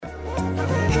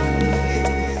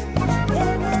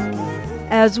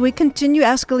As we continue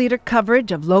Ask a Leader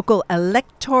coverage of local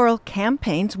electoral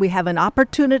campaigns, we have an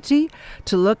opportunity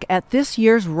to look at this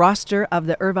year's roster of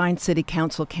the Irvine City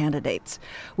Council candidates.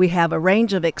 We have a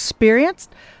range of experience,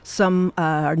 some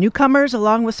are newcomers,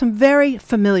 along with some very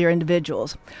familiar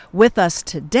individuals. With us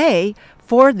today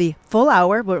for the full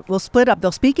hour, we'll split up,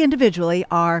 they'll speak individually,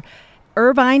 are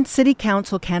Irvine City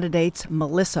Council candidates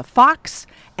Melissa Fox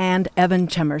and Evan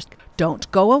Chemers.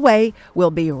 Don't go away,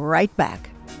 we'll be right back.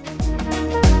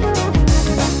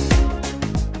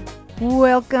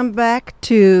 Welcome back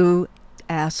to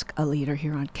Ask a Leader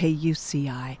here on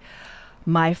KUCI.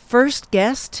 My first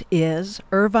guest is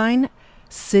Irvine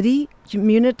City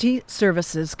Community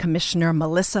Services Commissioner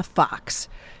Melissa Fox.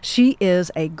 She is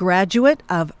a graduate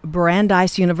of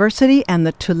Brandeis University and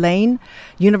the Tulane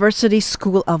University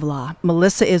School of Law.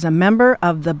 Melissa is a member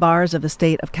of the bars of the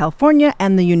state of California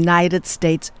and the United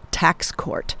States Tax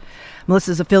Court.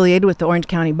 Melissa is affiliated with the Orange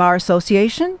County Bar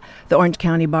Association, the Orange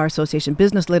County Bar Association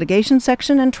Business Litigation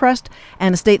Section and Trust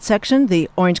and Estate Section, the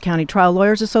Orange County Trial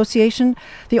Lawyers Association,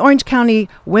 the Orange County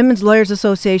Women's Lawyers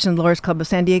Association, Lawyers Club of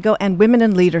San Diego, and Women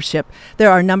in Leadership.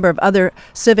 There are a number of other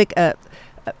civic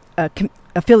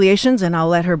affiliations, and I'll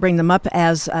let her bring them up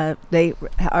as they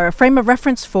are a frame of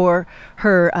reference for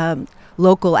her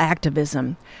local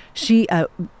activism. She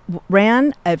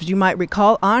ran, as you might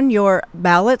recall, on your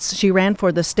ballots. She ran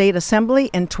for the State Assembly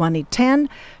in 2010.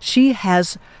 She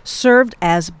has served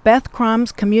as Beth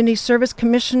Crom's Community Service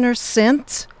Commissioner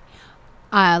since...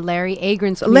 Larry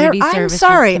Agrin's Community Services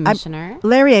Commissioner.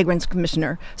 Larry Agrin's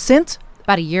Commissioner since...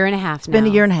 About a year and a half It's been a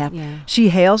year and a half. Yeah. She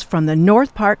hails from the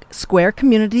North Park Square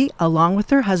community along with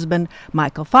her husband,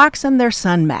 Michael Fox, and their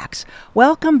son, Max.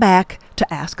 Welcome back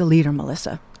to Ask a Leader,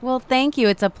 Melissa. Well, thank you.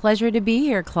 It's a pleasure to be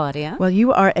here, Claudia. Well,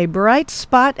 you are a bright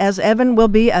spot, as Evan will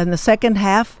be in the second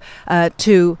half,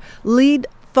 to lead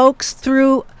folks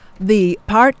through the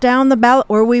part down the ballot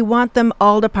where we want them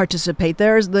all to participate.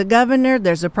 There's the governor,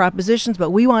 there's the propositions,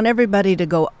 but we want everybody to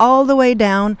go all the way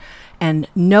down and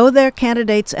know their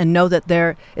candidates and know that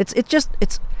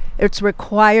it's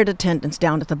required attendance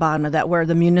down at the bottom of that where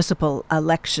the municipal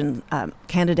election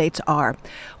candidates are.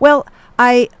 Well,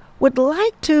 I would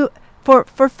like to,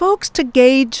 for folks to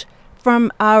gauge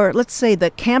from our, let's say, the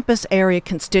campus area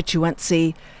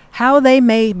constituency, how they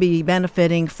may be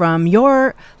benefiting from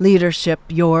your leadership,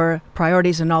 your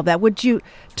priorities and all that. Would you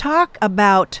talk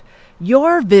about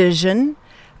your vision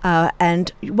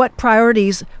and what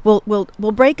priorities? We'll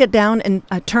break it down in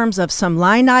terms of some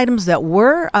line items that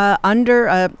were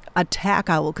under attack,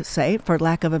 I will say, for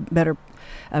lack of a better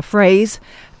phrase,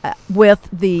 with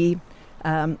the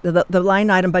line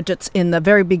item budgets in the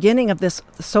very beginning of this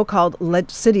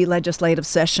so-called city legislative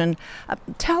session.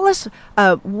 Tell us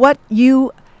what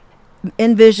you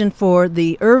envision for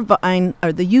the Irvine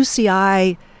or the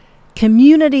UCI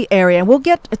community area. And we'll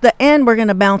get at the end, we're going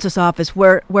to bounce this off as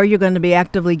where you're going to be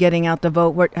actively getting out the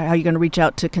vote, how you're going to reach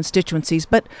out to constituencies.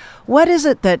 But what is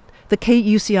it that the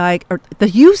KUCI or the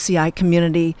UCI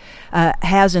community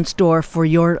has in store for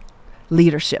your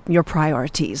leadership, your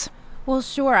priorities? Well,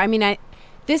 sure. I mean,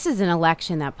 this is an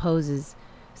election that poses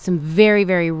some very,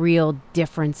 very real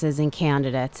differences in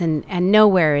candidates, and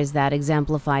nowhere is that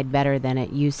exemplified better than at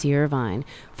UC Irvine.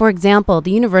 For example, the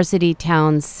University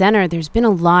Town Center, there's been a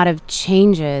lot of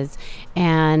changes,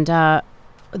 and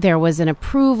there was an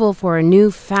approval for a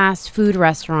new fast food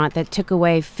restaurant that took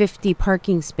away 50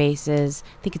 parking spaces.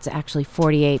 I think it's actually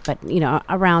 48, but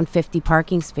around 50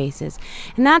 parking spaces.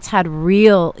 And that's had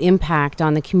real impact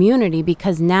on the community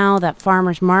because now that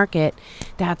farmers market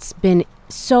that's been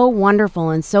so wonderful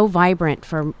and so vibrant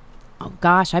for,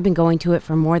 I've been going to it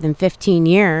for more than 15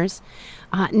 years.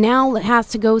 Now it has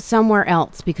to go somewhere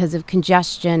else because of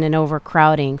congestion and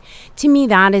overcrowding. To me,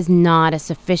 that is not a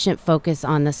sufficient focus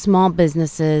on the small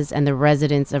businesses and the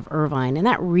residents of Irvine. And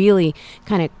that really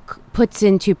kind of puts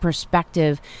into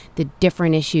perspective the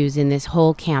different issues in this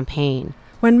whole campaign.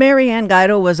 When Mary Ann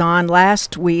Guido was on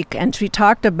last week, and she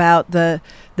talked about there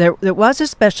was a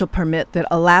special permit that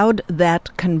allowed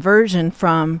that conversion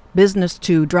from business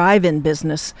to drive-in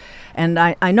business. And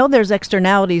I know there's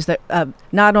externalities that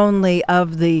not only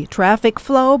of the traffic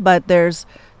flow, but there's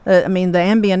the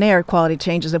ambient air quality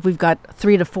changes if we've got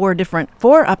 4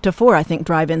 up to 4, I think,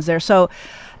 drive-ins there. So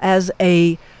as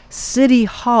a city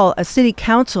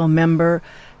council member,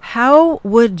 how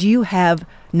would you have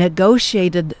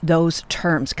negotiated those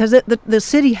terms? Because the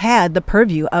city had the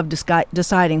purview of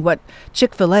deciding what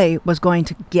Chick-fil-A was going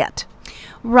to get.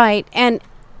 Right. And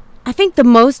I think the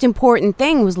most important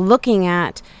thing was looking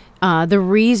at the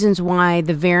reasons why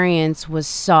the variance was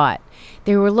sought.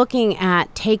 they were looking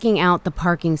at taking out the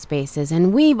parking spaces.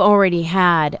 And we've already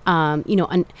had, now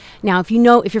if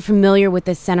you're familiar with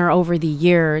this center over the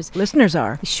years. Listeners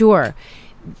are. Sure.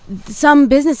 Some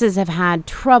businesses have had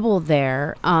trouble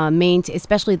there,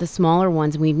 especially the smaller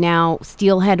ones. We've now,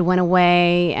 Steelhead went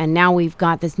away, and now we've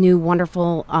got this new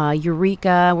wonderful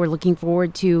Eureka. We're looking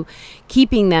forward to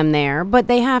keeping them there, but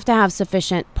they have to have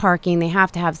sufficient parking. They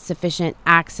have to have sufficient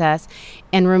access.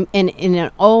 And in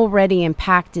an already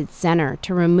impacted center,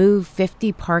 to remove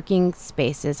 50 parking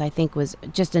spaces, I think was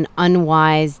just an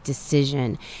unwise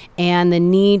decision. And the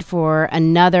need for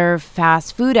another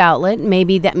fast food outlet,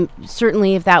 maybe that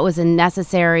certainly if that was a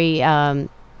necessary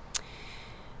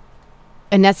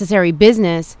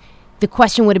business, the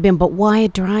question would have been, but why a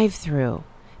drive-through?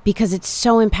 Because it's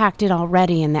so impacted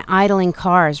already, and the idling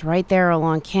cars right there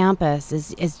along campus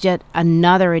is just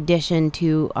another addition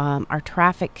to our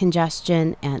traffic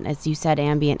congestion and, as you said,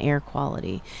 ambient air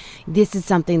quality. This is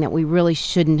something that we really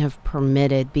shouldn't have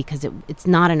permitted because it's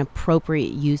not an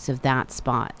appropriate use of that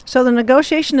spot. So the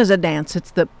negotiation is a dance.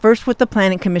 It's the first with the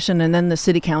Planning Commission and then the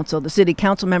City Council. The City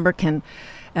Council member can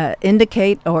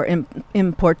indicate or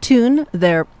importune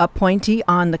their appointee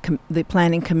on the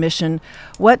Planning Commission.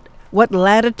 What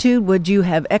latitude would you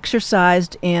have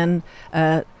exercised in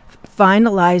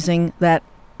finalizing that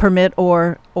permit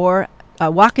or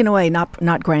walking away,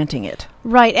 not granting it?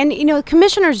 Right. And, the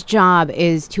commissioner's job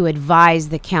is to advise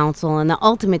the council, and the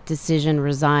ultimate decision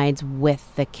resides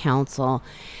with the council.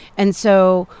 And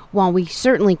so while we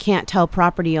certainly can't tell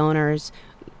property owners,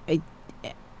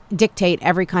 dictate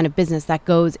every kind of business that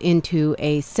goes into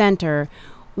a center,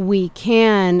 we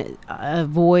can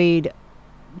avoid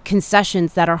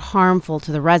concessions that are harmful to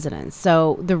the residents.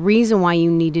 So the reason why they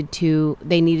needed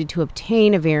to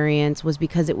obtain a variance was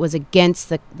because it was against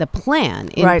the plan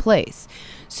in place.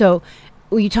 So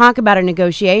you talk about a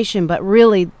negotiation, but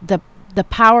really the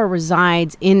power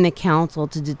resides in the council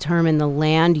to determine the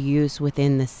land use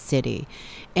within the city.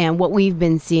 And what we've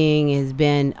been seeing has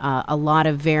been a lot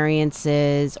of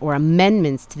variances or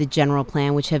amendments to the general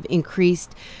plan, which have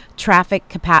increased traffic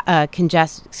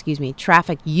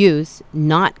use,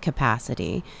 not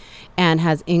capacity, and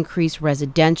has increased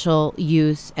residential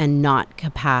use and not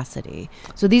capacity.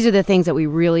 So these are the things that we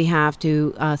really have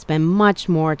to spend much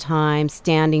more time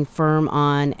standing firm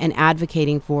on and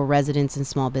advocating for residents and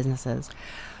small businesses.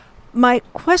 My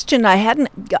question,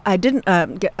 I didn't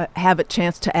have a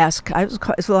chance to ask.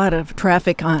 There's a lot of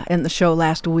traffic in the show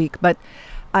last week, but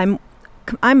I'm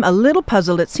a little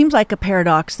puzzled. It seems like a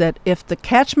paradox that if the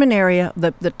catchment area,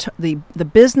 the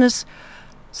business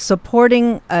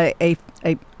supporting a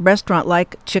restaurant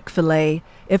like Chick-fil-A,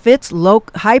 if it's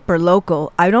hyper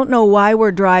local, I don't know why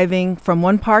we're driving from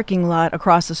one parking lot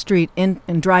across the street and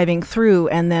driving through,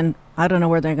 and then I don't know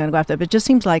where they're going to go after. But it just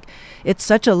seems like it's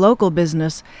such a local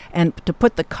business, and to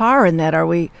put the car in that, are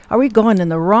we going in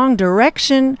the wrong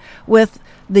direction with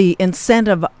the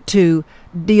incentive to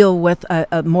deal with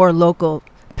a more local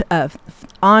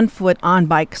on foot, on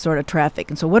bike sort of traffic?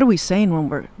 And so what are we saying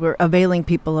when we're availing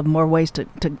people of more ways to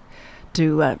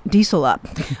diesel up?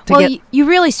 You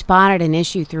really spotted an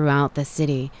issue throughout the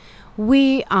city.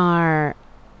 We are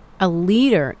a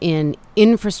leader in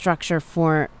infrastructure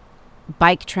for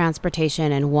bike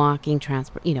transportation and walking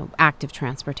active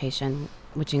transportation,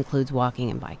 which includes walking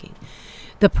and biking.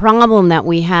 The problem that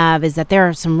we have is that there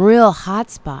are some real hot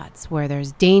spots where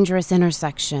there's dangerous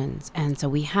intersections, and so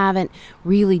we haven't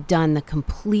really done the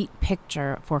complete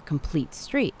picture for complete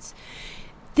streets.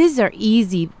 These are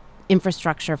easy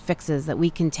infrastructure fixes that we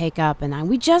can take up, and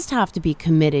we just have to be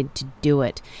committed to do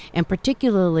it. And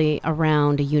particularly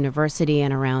around a university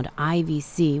and around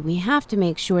IVC, we have to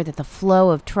make sure that the flow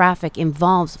of traffic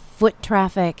involves foot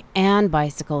traffic and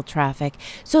bicycle traffic,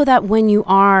 so that when you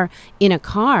are in a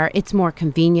car, it's more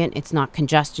convenient, it's not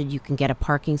congested, you can get a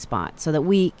parking spot, so that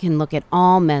we can look at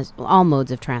all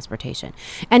modes of transportation.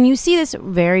 And you see this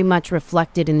very much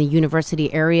reflected in the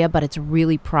university area, but it's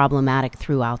really problematic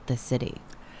throughout the city.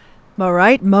 All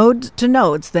right, modes to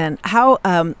nodes then. How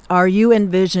are you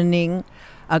envisioning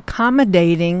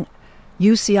accommodating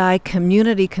UCI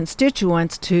community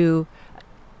constituents to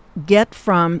get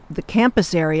from the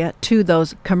campus area to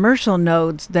those commercial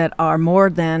nodes that are more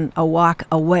than a walk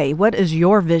away? What is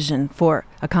your vision for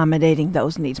accommodating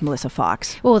those needs, Melissa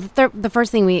Fox? Well, the first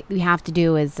thing we have to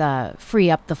do is free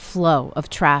up the flow of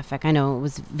traffic. I know it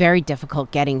was very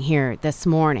difficult getting here this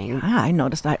morning. I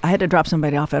noticed I had to drop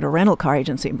somebody off at a rental car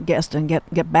agency guest and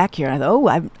get back here. I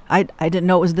thought, I didn't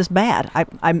know it was this bad.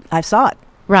 I saw it.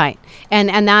 Right.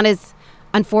 And that is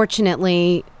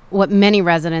unfortunately what many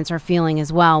residents are feeling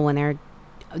as well when they're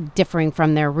differing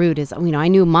from their route is, I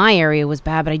knew my area was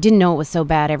bad, but I didn't know it was so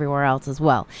bad everywhere else as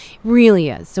well. It really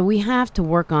is. So we have to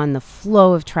work on the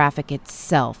flow of traffic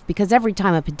itself, because every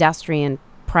time a pedestrian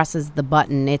presses the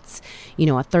button, it's, a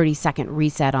 30-second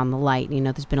reset on the light.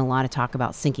 There's been a lot of talk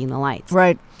about syncing the lights.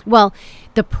 Right. Well,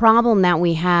 the problem that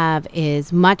we have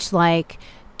is much like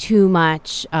too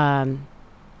much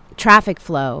traffic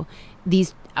flow.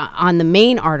 These on the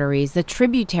main arteries, the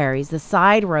tributaries, the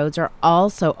side roads are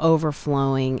also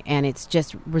overflowing, and it's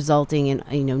just resulting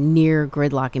in near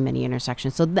gridlock in many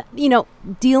intersections. So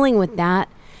dealing with that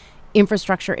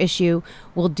infrastructure issue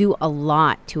will do a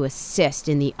lot to assist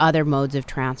in the other modes of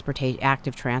transportation,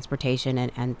 active transportation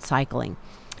and cycling.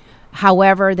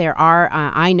 However, there are,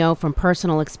 I know from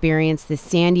personal experience, the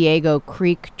San Diego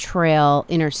Creek Trail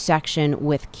intersection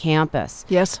with campus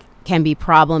can be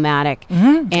problematic.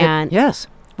 Mm-hmm. And yes,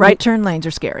 right turn lanes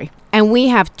are scary. And we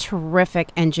have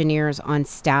terrific engineers on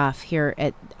staff here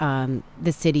at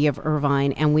the city of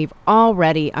Irvine, and we've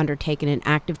already undertaken an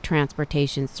active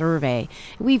transportation survey.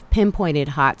 We've pinpointed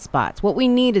hot spots. What we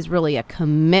need is really a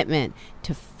commitment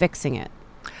to fixing it.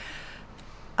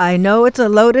 I know it's a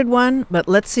loaded one, but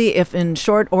let's see if in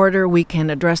short order we can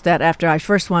address that after. I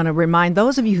first want to remind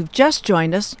those of you who've just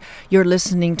joined us, you're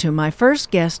listening to my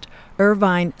first guest,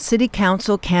 Irvine City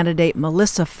Council candidate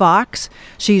Melissa Fox.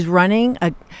 She's running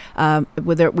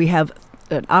we have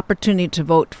an opportunity to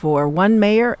vote for one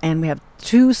mayor, and we have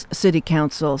 2 city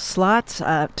council slots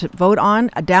to vote on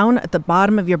down at the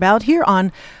bottom of your ballot here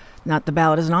on. Not the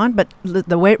ballot isn't on, but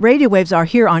the radio waves are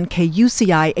here on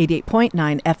KUCI 88.9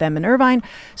 FM in Irvine,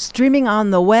 streaming on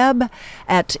the web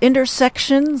at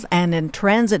intersections and in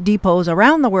transit depots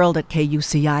around the world at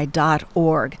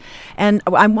KUCI.org. And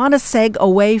I want to seg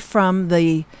away from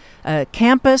the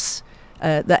campus,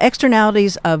 the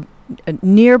externalities of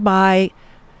nearby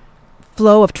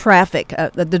flow of traffic,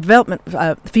 the development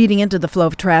feeding into the flow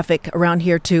of traffic around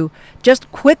here to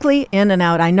just quickly in and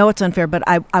out. I know it's unfair, but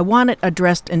I want it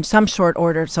addressed in some short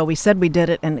order. So we said we did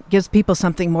it, and it gives people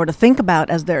something more to think about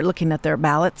as they're looking at their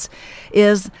ballots,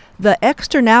 is the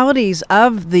externalities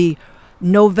of the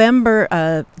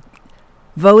November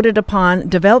voted upon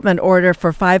development order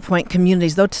for 5 Point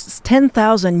communities, those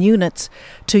 10,000 units.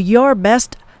 To your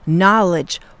best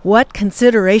knowledge, what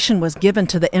consideration was given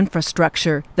to the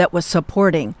infrastructure that will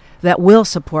support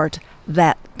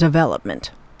that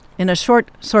development? In a short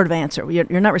sort of answer, you're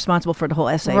not responsible for the whole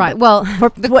essay, right? Well, for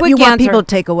what you want people to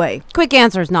take away. Quick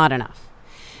answer is not enough.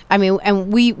 I mean,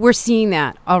 and we're seeing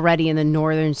that already in the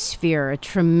northern sphere, a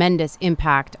tremendous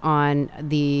impact on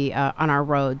our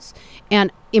roads.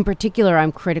 And in particular,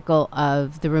 I'm critical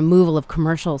of the removal of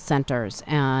commercial centers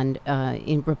and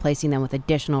in replacing them with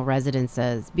additional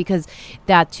residences, because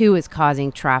that too is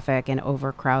causing traffic and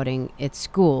overcrowding at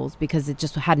schools because it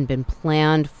just hadn't been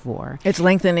planned for. It's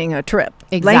lengthening a trip.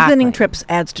 Exactly. Lengthening trips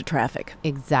adds to traffic.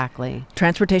 Exactly.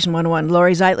 Transportation 101.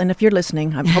 Lori Zeitlin, if you're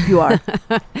listening, I hope you are.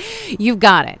 You've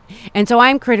got it. And so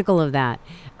I'm critical of that.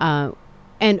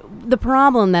 And the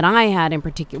problem that I had in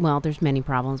particular, well, there's many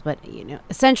problems, but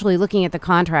essentially looking at the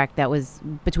contract that was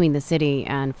between the city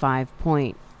and 5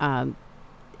 Point,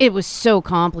 it was so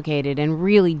complicated and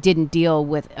really didn't deal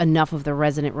with enough of the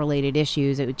resident-related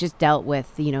issues. It just dealt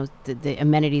with, the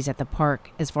amenities at the park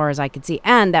as far as I could see,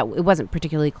 and that it wasn't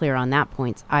particularly clear on that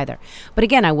point either. But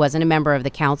again, I wasn't a member of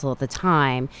the council at the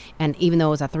time, and even though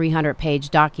it was a 300-page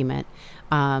document,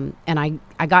 and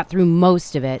I got through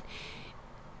most of it,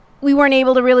 we weren't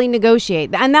able to really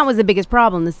negotiate. And that was the biggest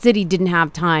problem. The city didn't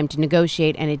have time to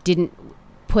negotiate, and it didn't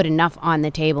put enough on the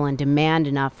table and demand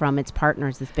enough from its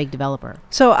partners, this big developer.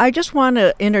 So I just want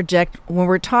to interject. When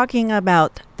we're talking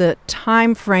about the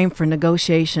time frame for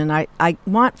negotiation, I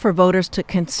want for voters to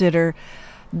consider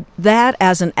that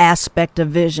as an aspect of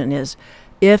vision. Is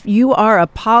if you are a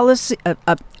policy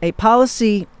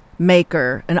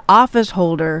maker, an office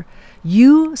holder,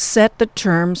 you set the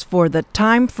terms for the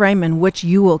time frame in which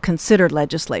you will consider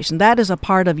legislation. That is a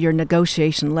part of your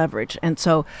negotiation leverage. And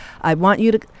so I want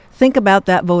you to think about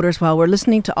that, voters, while we're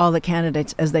listening to all the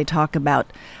candidates as they talk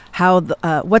about how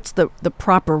what's the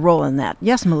proper role in that.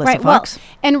 Yes, Melissa Fox. Well,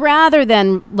 and rather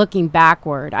than looking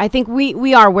backward, I think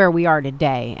we are where we are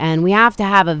today, and we have to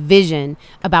have a vision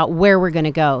about where we're going to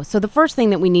go. So the first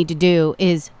thing that we need to do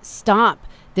is stop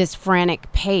this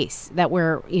frantic pace that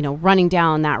we're, running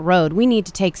down that road. We need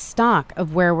to take stock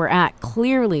of where we're at.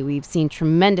 Clearly, we've seen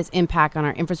tremendous impact on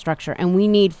our infrastructure, and we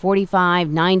need 45,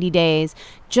 90 days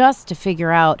just to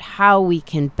figure out how we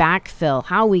can backfill,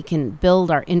 how we can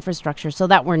build our infrastructure so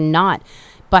that we're not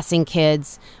busing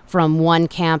kids from one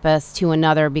campus to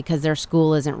another because their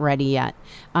school isn't ready yet.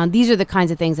 These are the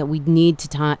kinds of things that we need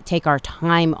to take our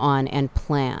time on and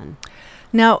plan.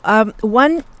 Now,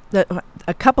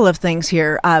 a couple of things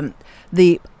here.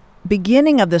 The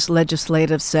beginning of this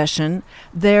legislative session,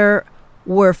 there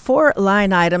were 4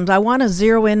 line items. I want to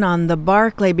zero in on the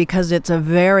Barclay because it's a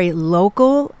very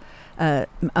local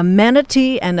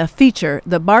amenity and a feature.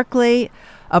 The Barclay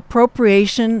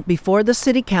appropriation before the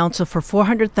City Council for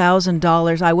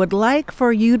 $400,000. I would like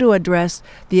for you to address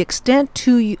the extent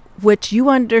to which you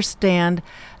understand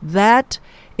that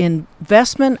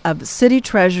investment of the city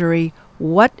treasury.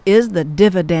 What is the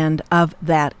dividend of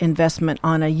that investment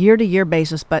on a year-to-year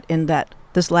basis, but in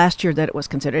this last year that it was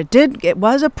considered? It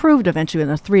was approved eventually in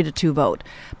a 3-2 vote,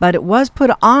 but it was put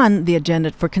on the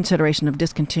agenda for consideration of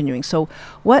discontinuing. So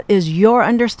what is your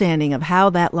understanding of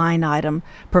how that line item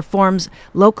performs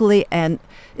locally and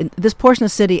in this portion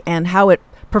of the city, and how it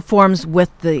performs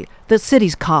with the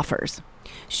city's coffers?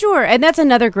 Sure, and that's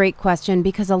another great question,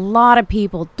 because a lot of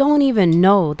people don't even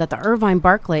know that the Irvine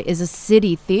Barclay is a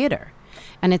city theater.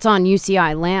 And it's on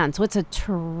UCI land. So it's a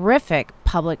terrific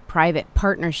public-private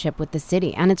partnership with the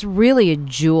city. And it's really a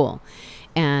jewel.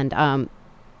 And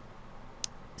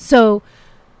so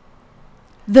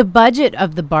the budget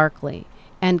of the Barclay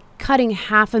and cutting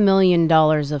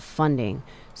 $500,000 of funding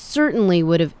certainly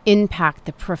would have impacted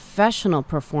the professional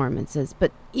performances.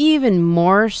 But even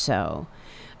more so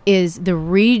is the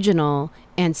regional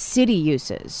and city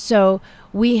uses. So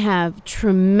we have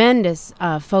tremendous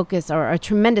focus or a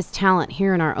tremendous talent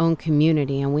here in our own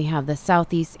community. And we have the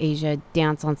Southeast Asia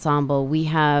Dance Ensemble. We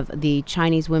have the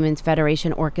Chinese Women's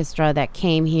Federation Orchestra that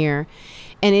came here.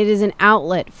 And it is an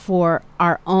outlet for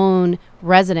our own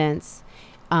residents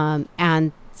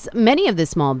and many of the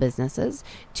small businesses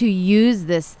to use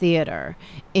this theater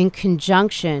in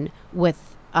conjunction with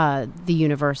the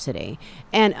university.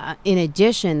 And in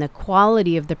addition, the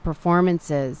quality of the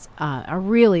performances are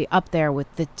really up there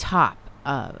with the top,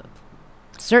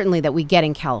 certainly that we get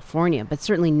in California, but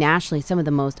certainly nationally, some of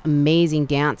the most amazing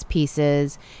dance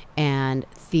pieces and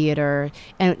theater.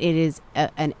 And it is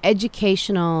an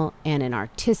educational and an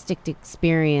artistic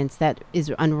experience that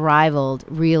is unrivaled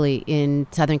really in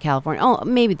Southern California. Oh,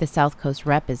 maybe the South Coast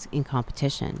rep is in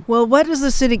competition. Well, what does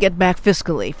the city get back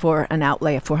fiscally for an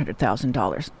outlay of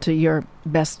 $400,000 to your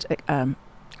best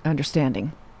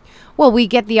understanding? Well, we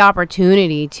get the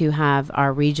opportunity to have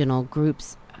our regional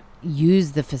groups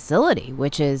use the facility,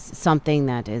 which is something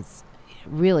that is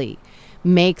really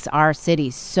makes our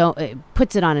city so, it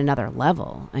puts it on another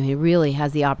level. I mean, it really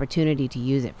has the opportunity to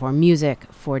use it for music,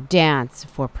 for dance,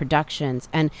 for productions.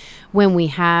 And when we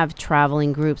have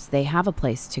traveling groups, they have a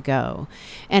place to go.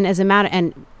 And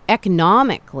and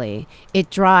economically, it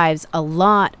drives a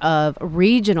lot of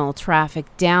regional traffic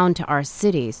down to our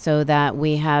city so that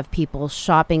we have people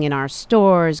shopping in our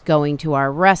stores, going to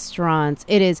our restaurants.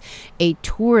 It is a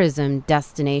tourism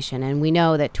destination, and we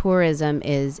know that tourism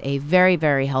is a very,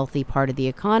 very healthy part of the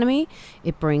economy.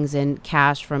 It brings in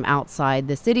cash from outside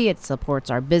the city. It supports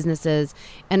our businesses,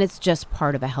 and it's just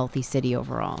part of a healthy city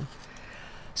overall.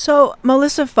 So,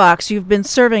 Melissa Fox, you've been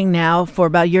serving now for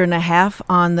about a year and a half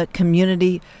on the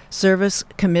Community Service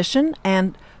Commission.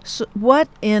 And so what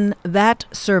in that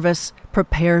service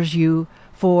prepares you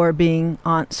for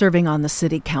serving on the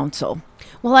City Council?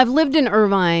 Well, I've lived in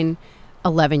Irvine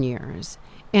 11 years,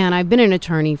 and I've been an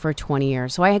attorney for 20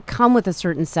 years. So I had come with a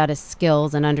certain set of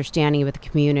skills and understanding of the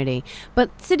community.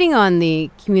 But sitting on the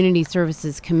Community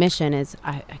Services Commission is,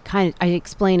 I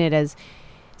explain it as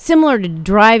similar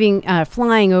to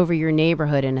flying over your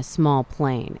neighborhood in a small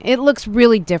plane. It looks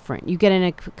really different. You get in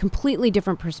a completely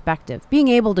different perspective. Being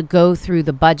able to go through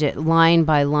the budget line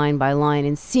by line by line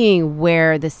and seeing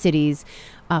where the city's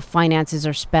finances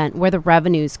are spent, where the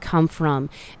revenues come from,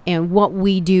 and what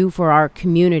we do for our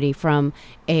community from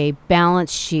a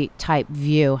balance sheet type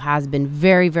view has been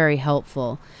very, very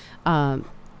helpful.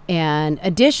 And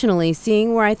additionally,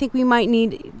 seeing where I think we might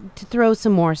need to throw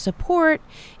some more support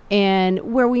and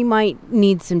where we might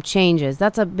need some changes.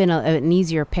 That's been an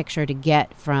easier picture to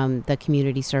get from the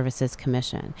Community Services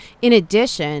Commission. In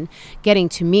addition, getting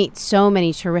to meet so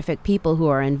many terrific people who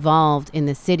are involved in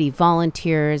the city,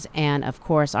 volunteers, and of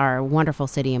course our wonderful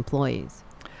city employees.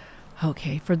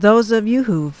 Okay, for those of you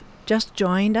who've just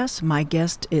joined us, my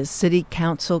guest is City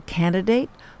Council candidate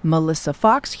Melissa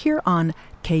Fox here on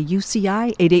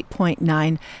KUCI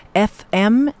 88.9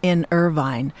 FM in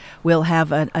Irvine. We'll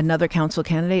have another council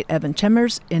candidate, Evan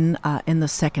Chemers, in the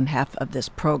second half of this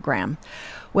program.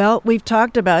 Well, we've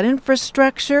talked about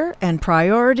infrastructure and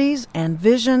priorities and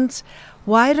visions.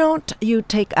 Why don't you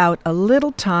take out a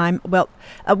little time? Well,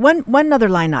 one other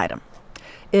line item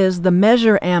is the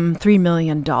Measure M $3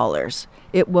 million.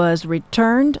 It was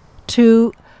returned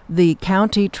to the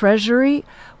county treasury.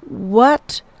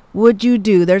 What would you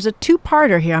do? There's a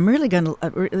two-parter here. I'm really going to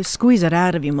really squeeze it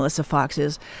out of you, Melissa Fox.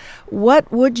 Is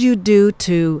what would you do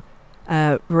to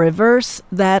reverse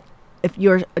that if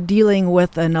you're dealing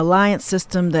with an alliance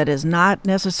system that is not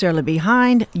necessarily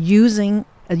behind utilizing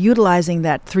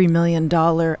that $3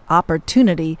 million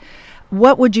opportunity?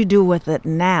 What would you do with it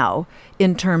now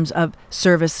in terms of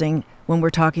servicing when we're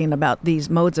talking about these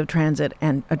modes of transit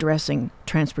and addressing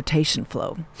transportation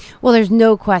flow? Well, there's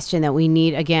no question that we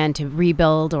need, again, to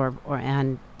rebuild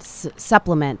and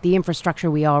supplement the infrastructure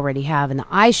we already have. And the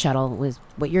iShuttle was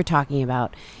what you're talking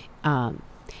about,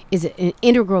 is an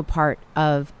integral part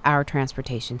of our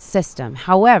transportation system.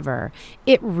 However,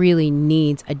 it really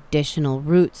needs additional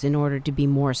routes in order to be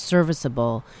more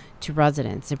serviceable to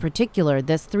residents. In particular,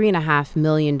 this $3.5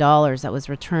 million that was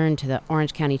returned to the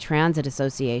Orange County Transit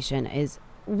Association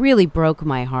really broke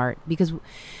my heart, because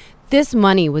this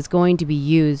money was going to be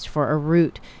used for a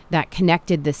route that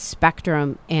connected the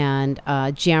Spectrum and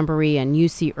Jamboree and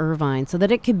UC Irvine, so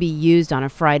that it could be used on a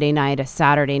Friday night, a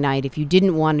Saturday night, if you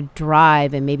didn't want to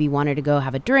drive and maybe wanted to go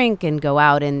have a drink and go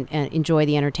out and enjoy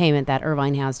the entertainment that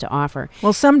Irvine has to offer.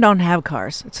 Well, some don't have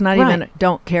cars. It's not even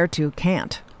don't care to,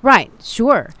 can't. Right,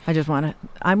 sure.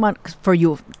 I want for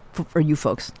you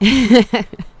folks.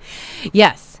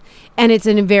 Yes, and it's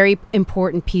a very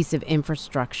important piece of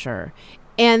infrastructure.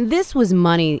 And this was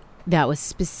money that was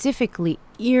specifically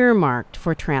earmarked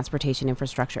for transportation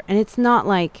infrastructure. And it's not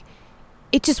like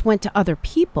it just went to other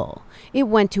people. It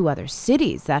went to other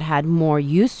cities that had more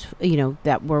use,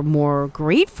 that were more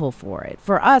grateful for it.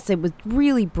 For us,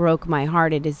 really broke my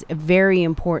heart. It is very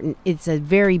important. It's a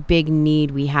very big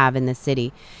need we have in the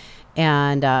city.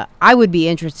 And I would be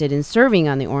interested in serving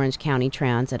on the Orange County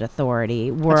Transit Authority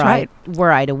were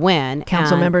I to win.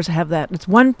 Council members have that. It's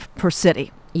one per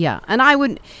city. Yeah, and I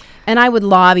would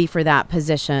lobby for that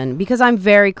position, because I'm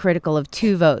very critical of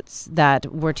 2 votes that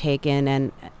were taken,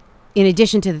 and in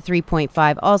addition to the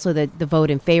 3.5, also the vote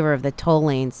in favor of the toll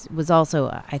lanes was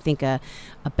also, I think, a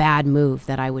bad move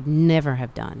that I would never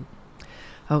have done.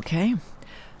 Okay.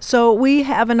 So we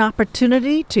have an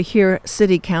opportunity to hear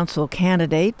city council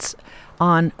candidates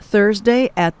on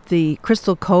Thursday at the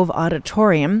Crystal Cove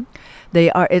Auditorium.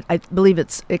 I believe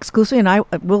it's exclusive, and I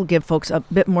will give folks a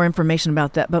bit more information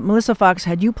about that. But Melissa Fox,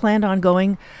 had you planned on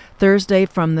going Thursday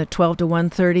from the 12 to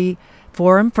 1:30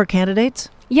 forum for candidates?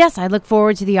 Yes, I look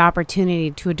forward to the opportunity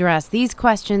to address these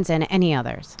questions and any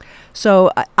others.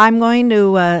 So I'm going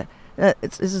to...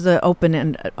 this is an open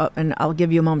and I'll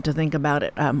give you a moment to think about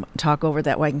it, talk over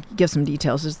that way I can give some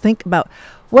details. Just think about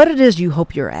what it is you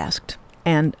hope you're asked.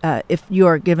 And if you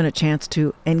are given a chance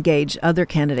to engage other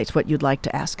candidates, what you'd like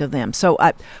to ask of them. So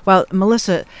while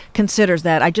Melissa considers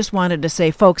that, I just wanted to say,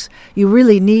 folks, you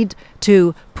really need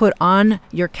to put on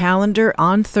your calendar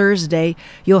on Thursday.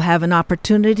 You'll have an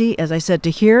opportunity, as I said, to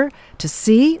hear, to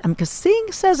see, because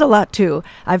seeing says a lot too.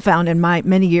 I've found in my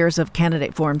many years of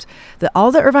candidate forums that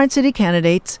all the Irvine City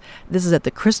candidates, this is at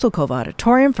the Crystal Cove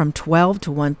Auditorium from 12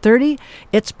 to 1:30.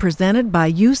 It's presented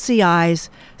by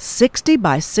UCI's 60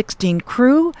 by 16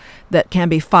 crew that can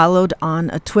be followed on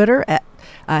Twitter at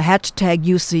hashtag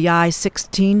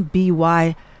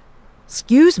UCI16BY.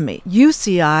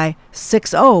 UCI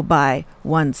 60 by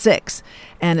 16.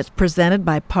 And it's presented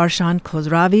by Parshan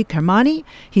Khosravi Kermani.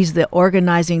 He's the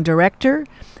organizing director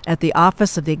at the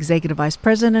Office of the Executive Vice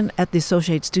President at the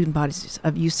Associated Student Bodies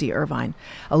of UC Irvine.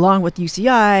 Along with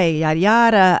UCI, yada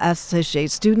yada, Associated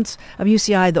Students of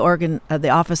UCI, the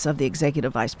Office of the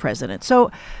Executive Vice President. So,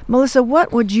 Melissa,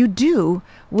 what would you do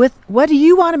what do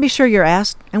you want to be sure you're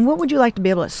asked, and what would you like to be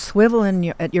able to swivel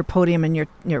at your podium in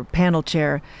your panel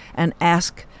chair and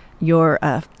ask your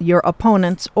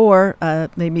opponents or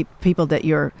maybe people that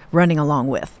you're running along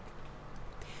with?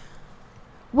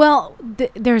 Well,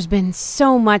 there's been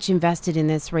so much invested in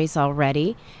this race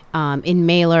already, in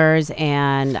mailers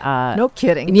and... no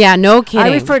kidding. Yeah, no kidding.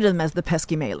 I refer to them as the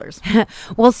pesky mailers.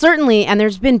 Well, certainly, and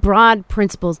there's been broad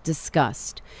principles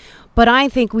discussed. But I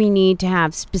think we need to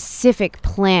have specific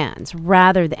plans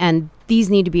and these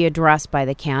need to be addressed by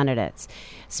the candidates.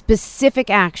 Specific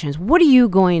actions. What are you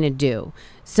going to do?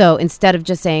 So instead of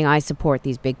just saying, I support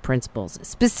these big principles,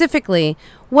 specifically,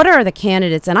 what are the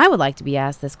candidates, and I would like to be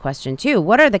asked this question too,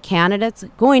 what are the candidates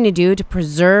going to do to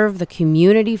preserve the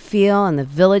community feel and the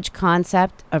village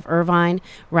concept of Irvine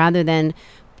rather than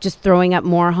just throwing up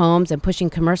more homes and pushing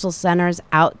commercial centers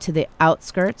out to the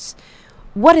outskirts?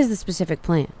 What is the specific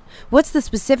plan? What's the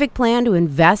specific plan to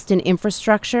invest in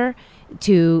infrastructure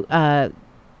to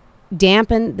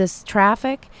dampen this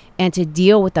traffic and to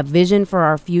deal with the vision for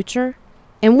our future?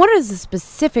 And what is the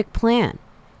specific plan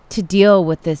to deal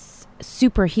with this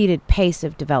superheated pace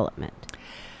of development?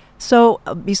 So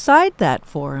beside that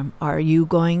forum, are you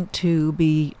going to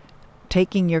be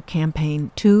taking your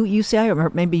campaign to UCI, or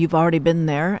maybe you've already been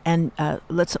there? And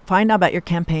let's find out about your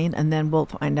campaign, and then we'll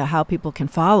find out how people can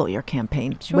follow your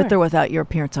campaign with or without your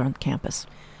appearance on campus.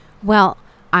 Well,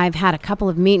 I've had a couple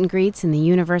of meet and greets in the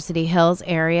University Hills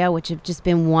area, which have just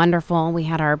been wonderful. We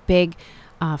had our big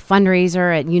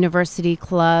fundraiser at University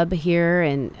Club here,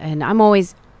 and I'm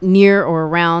always near or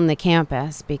around the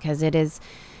campus because it is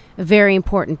a very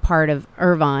important part of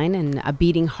Irvine and a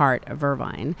beating heart of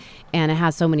Irvine, and it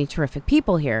has so many terrific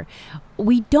people here.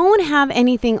 We don't have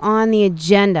anything on the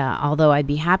agenda, although I'd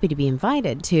be happy to be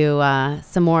invited to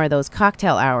some more of those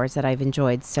cocktail hours that I've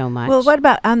enjoyed so much. Well, what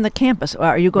about on the campus?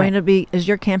 Are you going to be, is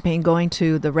your campaign going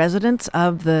to the residents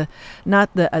of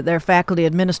not their faculty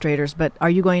administrators, but are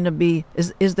you going to be,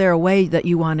 is there a way that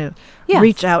you want to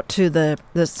reach out to the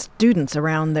students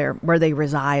around there where they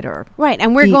reside? Or right,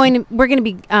 and we're going to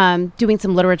be doing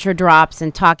some literature drops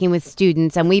and talking with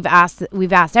students, and we've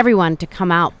asked everyone to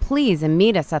come out, please, and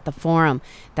meet us at the forum.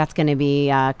 That's going to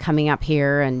be coming up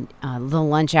here, and the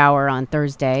lunch hour on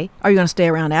Thursday. Are you going to stay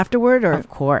around afterward? Or? Of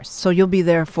course. So you'll be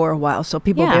there for a while, so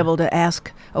people will be able to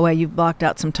ask, you've blocked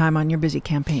out some time on your busy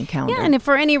campaign calendar. Yeah, and if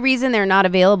for any reason they're not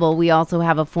available, we also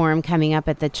have a forum coming up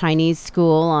at the Chinese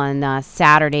School on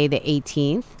Saturday the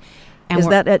 18th. And is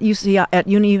that at UC at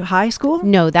Uni High School?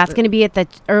 No, that's going to be at the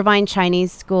Irvine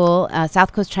Chinese School,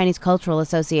 South Coast Chinese Cultural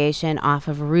Association off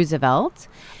of Roosevelt.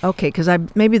 Okay, because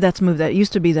maybe that's moved. That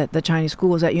used to be that the Chinese school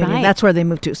was at Uni. Right. That's where they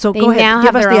moved to. So go ahead,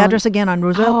 give us the address again on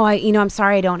Roosevelt. Oh, I'm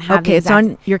sorry, I don't have. Okay, it's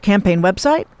on your campaign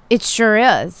website. It sure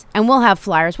is, and we'll have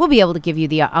flyers. We'll be able to give you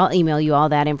I'll email you all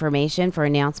that information for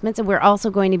announcements, and we're also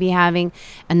going to be having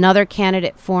another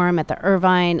candidate forum at the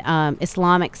Irvine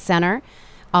Islamic Center,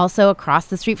 also across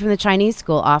the street from the Chinese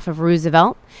School off of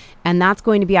Roosevelt. And that's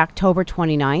going to be October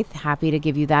 29th. Happy to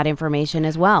give you that information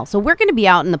as well. So we're going to be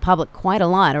out in the public quite a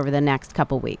lot over the next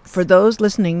couple weeks. For those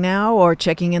listening now or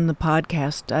checking in the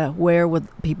podcast, where would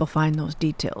people find those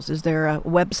details? Is there a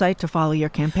website to follow your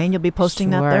campaign? You'll be posting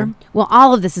that there? Well,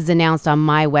 all of this is announced on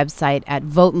my website at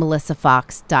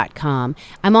votemelissafox.com.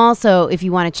 I'm also, if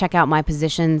you want to check out my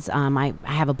positions, I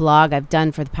have a blog I've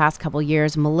done for the past couple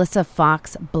years,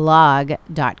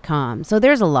 melissafoxblog.com. So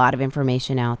there's a lot of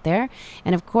information out there.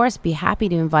 And of course, be happy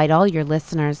to invite all your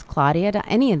listeners, Claudia, to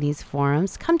any of these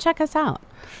forums. Come check us out.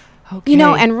 Okay.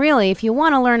 And really, if you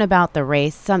want to learn about the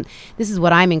race, this is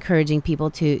what I'm encouraging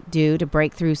people to do to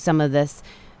break through some of this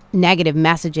negative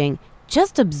messaging.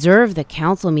 Just observe the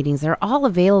council meetings. They're all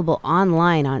available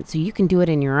online, so you can do it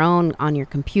on your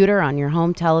computer, on your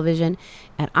home television,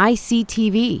 at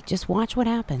ICTV. Just watch what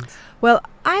happens. Well,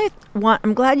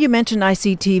 I'm glad you mentioned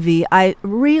ICTV. I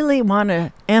really want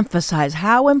to emphasize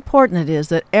how important it is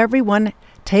that everyone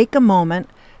take a moment,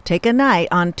 take a night.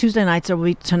 On Tuesday nights,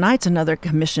 tonight's another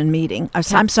commission meeting.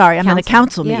 I'm sorry, I'm in a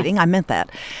council meeting. I meant that.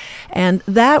 And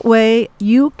that way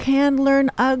you can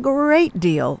learn a great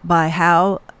deal by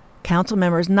how council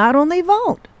members not only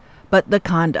vote, but the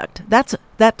conduct. That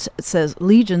says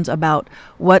legions about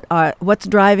what's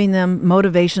driving them,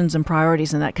 motivations and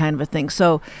priorities and that kind of a thing.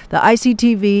 So the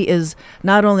ICTV is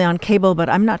not only on cable, but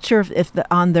I'm not sure if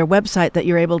on their website that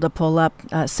you're able to pull up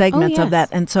segments of that.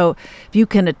 And so if you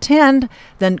can attend,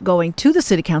 then going to the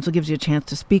city council gives you a chance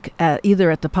to speak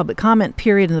either at the public comment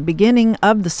period in the beginning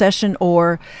of the session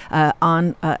or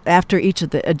after each of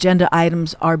the agenda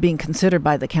items are being considered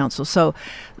by the council. So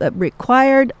the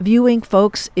required viewing,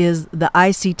 folks, is the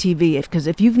ICTV,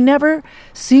 because if you've never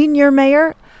seen your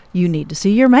mayor, you need to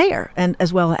see your mayor, and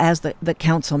as well as the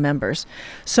council members.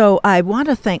 So I want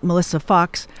to thank Melissa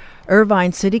Fox,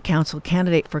 Irvine City Council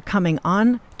candidate, for coming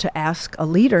on to Ask a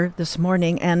Leader this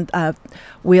morning, and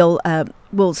we'll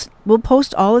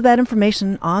post all of that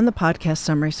information on the podcast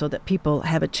summary so that people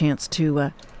have a chance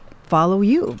to follow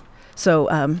you.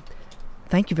 So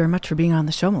thank you very much for being on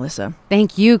the show, Melissa.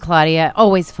 Thank you, Claudia.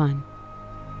 Always fun.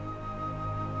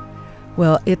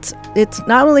 Well, it's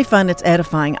not only fun, it's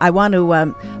edifying. I want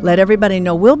to let everybody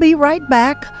know we'll be right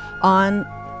back on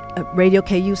Radio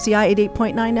KUCI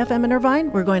 88.9 FM in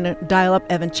Irvine. We're going to dial up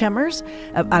Evan Chemers.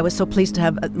 I was so pleased to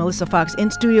have Melissa Fox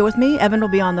in studio with me. Evan will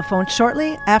be on the phone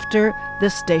shortly after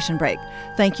this station break.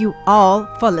 Thank you all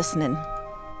for listening.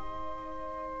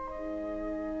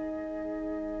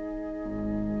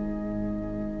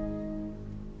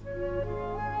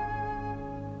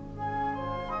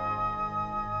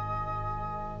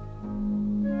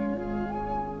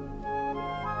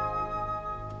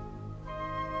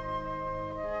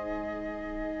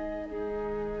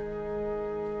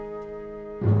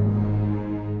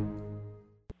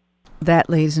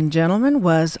 That, ladies and gentlemen,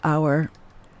 was our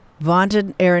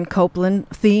vaunted Aaron Copland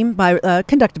theme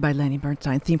conducted by Lenny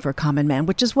Bernstein, theme for a common man,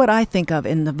 which is what I think of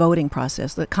in the voting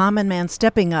process, the common man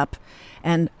stepping up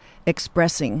and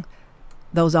expressing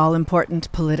those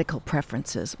all-important political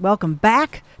preferences. Welcome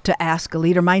back to Ask a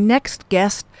Leader. My next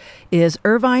guest is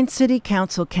Irvine City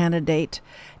Council candidate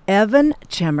Evan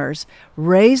Chemers.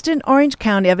 Raised in Orange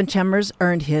County, Evan Chemers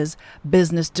earned his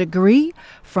business degree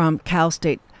from Cal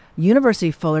State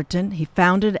University Fullerton. He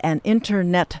founded an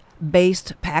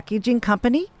internet-based packaging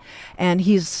company, and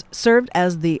he's served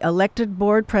as the elected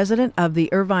board president of the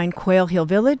Irvine Quail Hill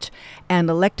Village and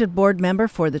elected board member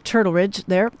for the Turtle Ridge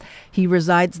there. He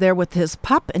resides there with his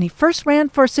pup, and he first ran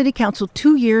for city council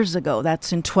 2 years ago.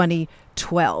 That's in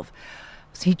 2012.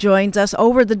 He joins us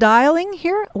over the dialing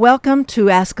here. Welcome to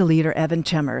Ask a Leader, Evan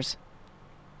Chemers.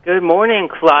 Good morning,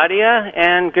 Claudia,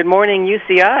 and good morning,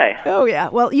 UCI. Oh, yeah.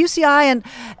 Well, UCI and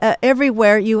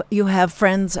everywhere you have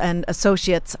friends and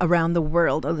associates around the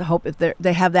world. I hope if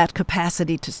they have that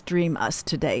capacity to stream us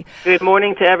today. Good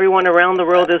morning to everyone around the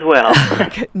world as well.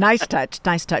 Nice touch,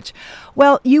 nice touch.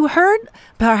 Well, you heard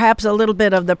perhaps a little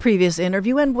bit of the previous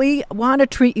interview, and we want to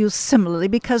treat you similarly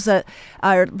because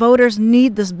our voters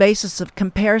need this basis of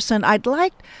comparison. I'd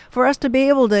like for us to be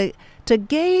able to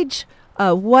gauge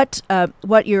what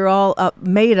you're all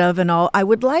made of and all. I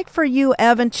would like for you,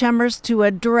 Evan Chemers, to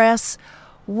address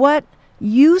what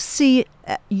you see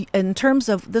in terms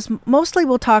of this. Mostly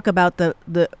we'll talk about the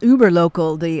uber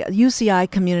local, the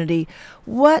UCI community,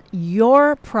 what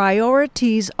your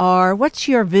priorities are, what's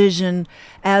your vision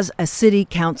as a city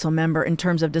council member in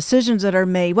terms of decisions that are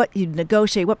made, what you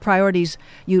negotiate, what priorities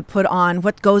you put on,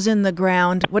 what goes in the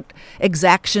ground, what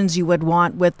exactions you would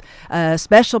want with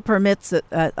special permits,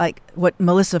 like what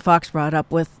Melissa Fox brought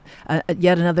up with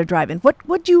yet another drive-in. What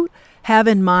would you have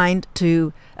in mind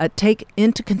to take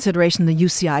into consideration the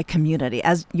UCI community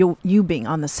as you being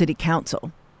on the city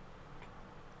council?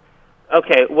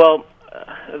 Okay, well,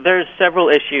 there's several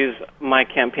issues my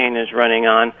campaign is running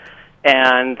on,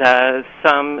 and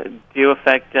some do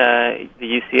affect the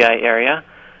UCI area.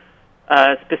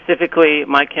 Specifically,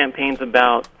 my campaign's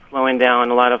about slowing down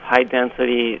a lot of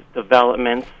high-density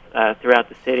developments throughout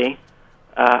the city,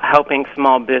 helping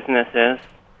small businesses,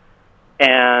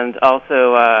 and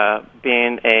also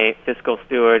being a fiscal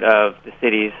steward of the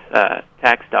city's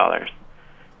tax dollars.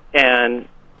 And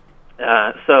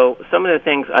so some of the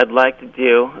things I'd like to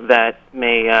do that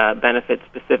may benefit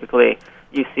specifically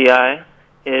UCI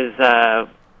is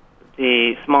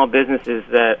the small businesses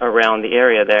that are around the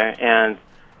area there. And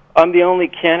I'm the only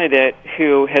candidate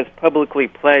who has publicly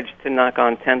pledged to knock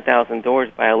on 10,000 doors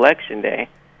by Election Day.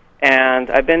 And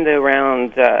I've been to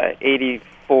around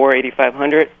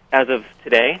 8,500 as of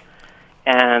today,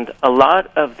 and a lot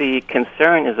of the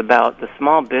concern is about the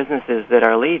small businesses that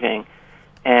are leaving,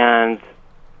 and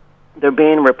they're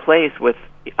being replaced with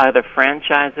either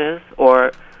franchises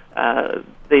or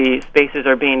the spaces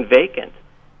are being vacant.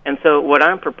 And so what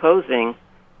I'm proposing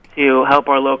to help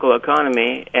our local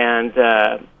economy, and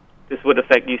this would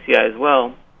affect UCI as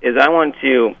well, is I want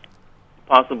to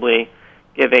possibly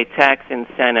give a tax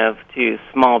incentive to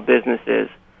small businesses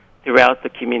throughout the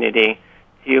community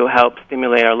to help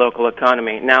stimulate our local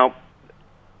economy. Now,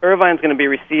 Irvine's going to be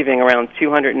receiving around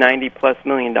 $290+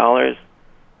 million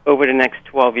over the next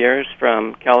 12 years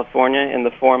from California in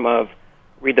the form of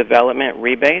redevelopment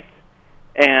rebates.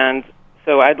 And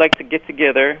so I'd like to get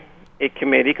together a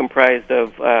committee comprised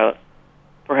of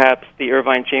perhaps the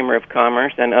Irvine Chamber of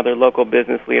Commerce and other local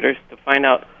business leaders to find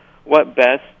out what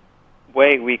best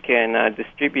way we can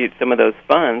distribute some of those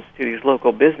funds to these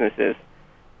local businesses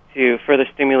to further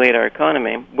stimulate our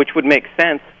economy, which would make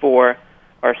sense for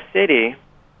our city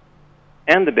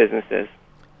and the businesses.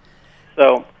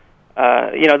 So,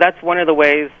 that's one of the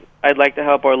ways I'd like to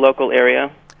help our local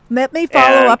area. Let me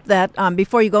follow up that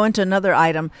before you go into another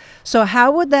item. So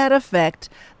how would that affect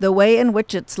the way in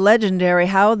which it's legendary,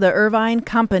 how the Irvine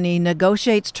company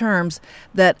negotiates terms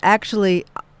that actually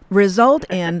result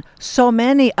in so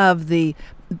many of the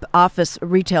office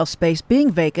retail space being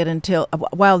vacant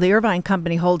while the Irvine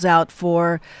company holds out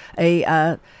for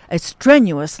a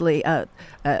strenuously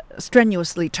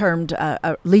termed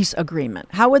lease agreement?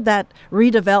 How would that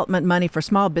redevelopment money for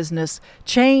small business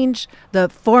change the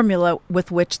formula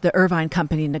with which the Irvine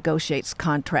company negotiates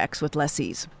contracts with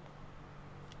lessees?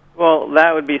 Well,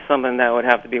 that would be something that would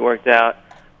have to be worked out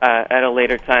at a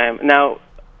later time. Now,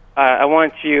 I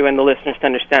want you and the listeners to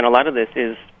understand a lot of this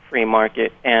is free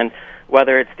market, and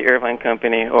whether it's the Irvine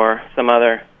company or some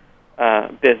other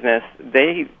business,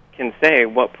 they can say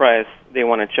what price they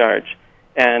want to charge.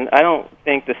 And I don't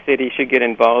think the city should get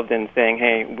involved in saying,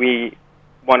 hey, we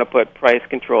want to put price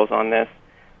controls on this.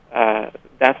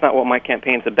 That's not what my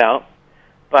campaign's about.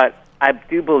 But I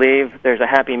do believe there's a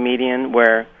happy median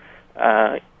where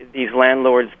these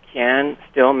landlords can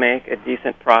still make a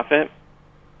decent profit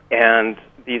and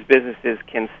these businesses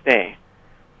can stay.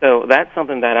 So that's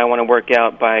something that I want to work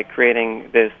out by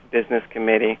creating this business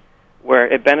committee where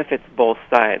it benefits both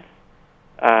sides.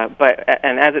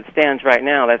 And as it stands right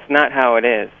now, that's not how it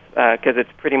is, because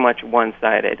it's pretty much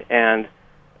one-sided. And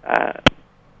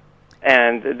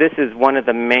this is one of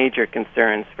the major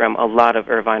concerns from a lot of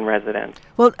Irvine residents.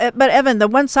 Well, but Evan, the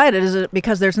one-sided, is it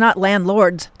because there's not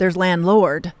landlords, there's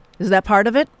landlord? Is that part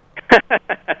of it?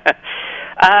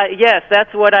 Yes,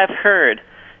 that's what I've heard.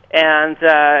 And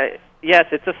yes,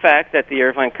 it's a fact that the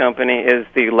Irvine Company is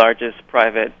the largest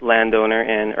private landowner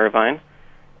in Irvine.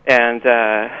 And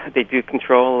they do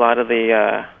control a lot of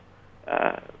the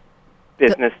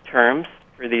business terms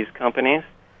for these companies.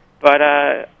 But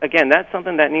again, that's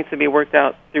something that needs to be worked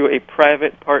out through a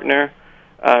private partner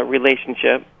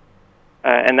relationship.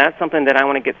 And that's something that I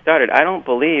want to get started. I don't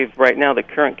believe right now the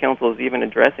current council is even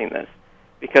addressing this,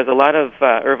 because a lot of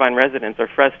Irvine residents are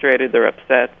frustrated, they're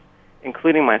upset,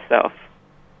 including myself.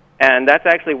 And that's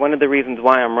actually one of the reasons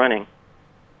why I'm running.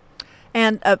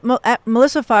 And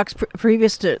Melissa Fox,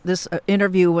 previous to this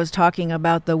interview, was talking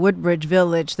about the Woodbridge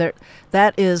Village.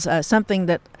 That is something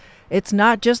that it's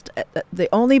not just the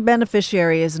only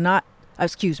beneficiary is not.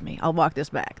 Excuse me, I'll walk this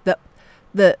back.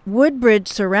 The Woodbridge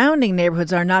surrounding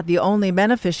neighborhoods are not the only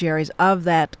beneficiaries of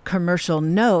that commercial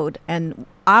node, and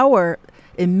our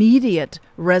immediate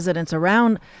residents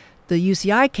around the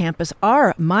UCI campus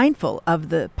are mindful of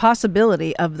the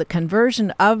possibility of the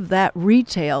conversion of that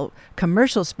retail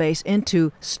commercial space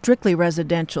into strictly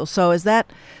residential. So is that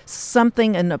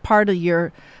something in a part of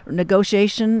your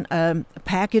negotiation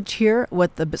package here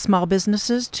with the small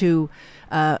businesses to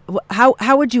how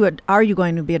are you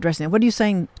going to be addressing it? What are you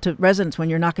saying to residents when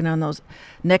you're knocking on those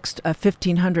next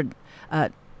 1,500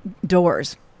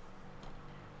 doors?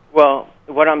 Well,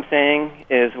 what I'm saying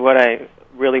is what I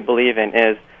really believe in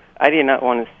is I do not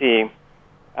want to see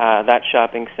that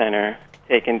shopping center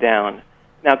taken down.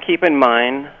 Now, keep in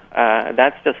mind,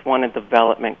 that's just one of the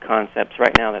development concepts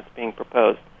right now that's being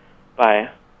proposed by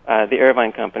the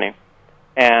Irvine Company.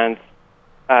 And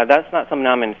that's not something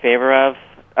I'm in favor of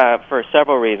for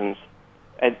several reasons.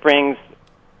 It brings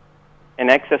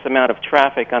an excess amount of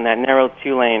traffic on that narrow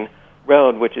two-lane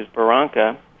road, which is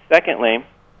Barranca. Secondly,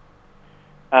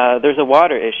 there's a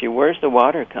water issue. Where's the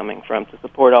water coming from to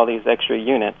support all these extra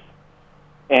units?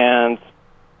 And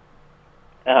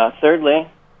thirdly,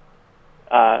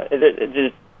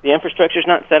 the infrastructure is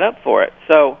not set up for it.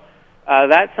 So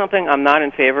that's something I'm not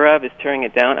in favor of, is tearing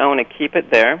it down. I want to keep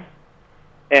it there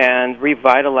and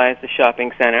revitalize the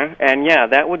shopping center. And, yeah,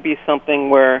 that would be something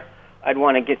where I'd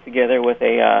want to get together with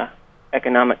a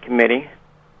economic committee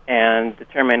and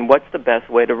determine what's the best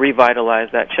way to revitalize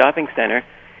that shopping center,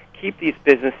 keep these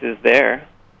businesses there.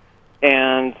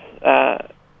 And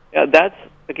that's,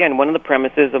 again, one of the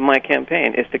premises of my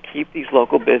campaign is to keep these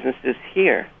local businesses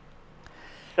here.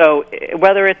 So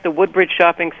whether it's the Woodbridge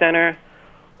Shopping Center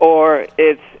or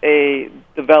it's a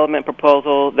development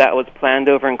proposal that was planned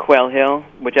over in Quail Hill,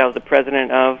 which I was the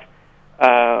president of,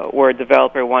 where a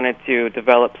developer wanted to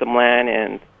develop some land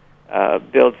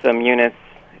and build some units,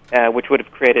 which would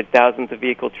have created thousands of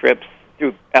vehicle trips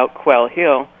throughout Quail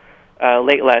Hill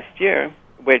late last year,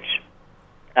 which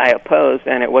I opposed,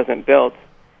 and it wasn't built.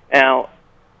 Now,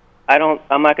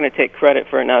 I'm not going to take credit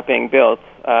for it not being built.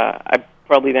 I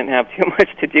probably didn't have too much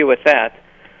to do with that.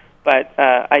 But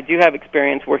I do have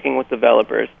experience working with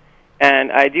developers.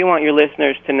 And I do want your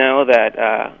listeners to know that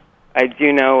I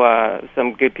do know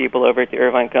some good people over at the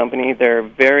Irvine Company. They're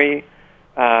very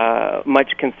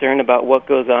much concerned about what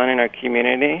goes on in our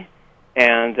community,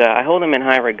 and I hold them in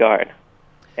high regard.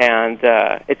 And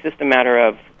it's just a matter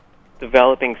of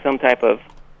developing some type of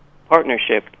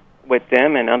partnership with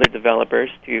them and other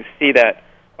developers to see that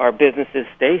our businesses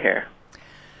stay here.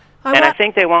 And I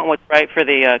think they want what's right for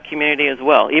the community as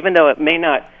well, even though it may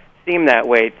not seem that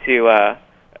way to,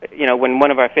 when one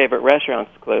of our favorite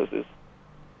restaurants closes.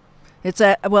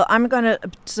 Well, I'm going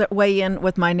to weigh in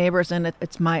with my neighbors, and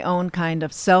it's my own kind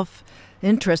of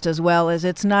self-interest as well, as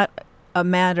it's not a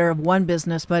matter of one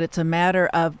business, but it's a matter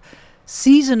of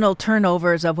seasonal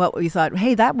turnovers of what we thought.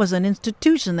 Hey, that was an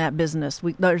institution, that business.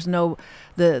 There's no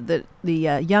the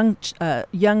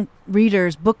young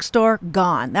readers bookstore,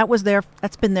 gone. That was there.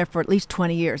 That's been there for at least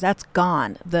 20 years. That's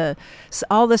gone.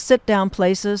 All the sit down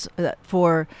places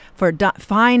for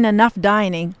fine enough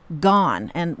dining,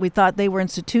 gone, and we thought they were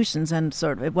institutions, and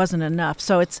sort of it wasn't enough.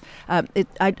 So it's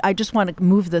I just want to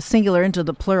move the singular into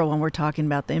the plural when we're talking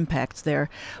about the impacts there.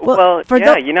 Well,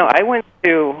 I went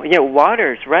to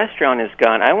Waters Restaurant is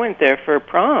gone. I went there for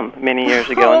prom many years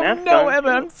ago, and that's gone.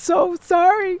 Evan, I'm so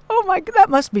sorry. Oh my God, that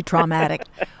must be traumatic.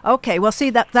 Okay, well, see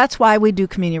that's why we do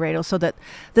community radio, so that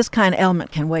this kind of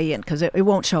element can weigh in, because it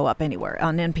won't show up anywhere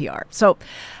on NPR. So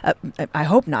I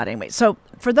hope not anyway. So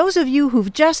for those of you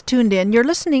who've just tuned in, you're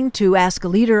listening to Ask a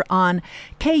Leader on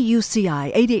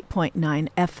KUCI 88.9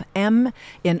 FM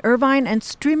in Irvine and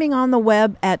streaming on the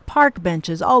web at park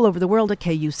benches all over the world at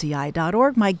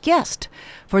KUCI.org. My guest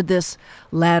for this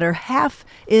latter half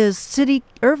is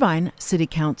Irvine City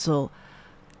Council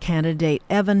candidate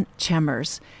Evan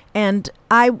Chemers. And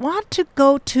I want to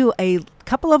go to a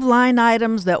couple of line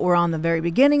items that were on the very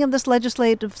beginning of this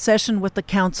legislative session with the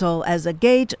council as a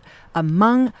gauge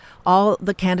among all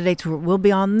the candidates who will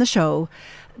be on the show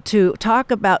to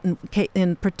talk about,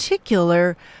 in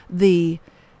particular, the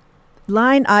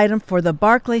line item for the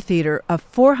Barclay Theater, a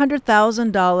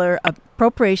 $400,000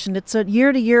 appropriation. It's a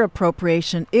year-to-year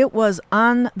appropriation. It was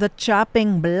on the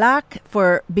chopping block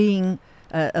for being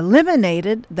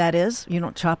eliminated. That is, you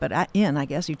don't chop it in, I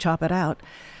guess, you chop it out.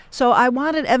 So I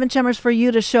wanted, Evan Chemers, for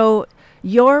you to show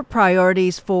your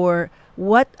priorities for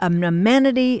what an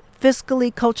amenity,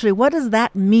 fiscally, culturally, what does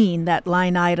that mean, that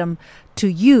line item, to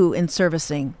you in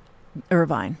servicing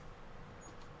Irvine?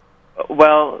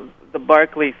 Well, the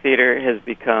Barclay Theater has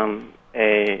become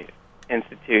a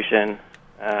institution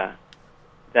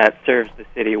that serves the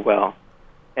city well.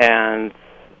 And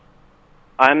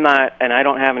I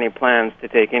don't have any plans to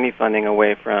take any funding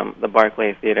away from the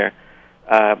Barclay Theater.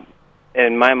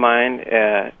 In my mind,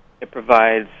 it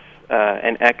provides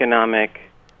an economic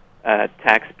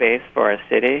tax base for our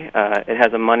city. It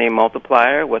has a money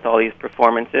multiplier with all these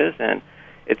performances, and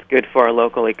it's good for our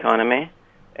local economy.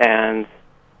 And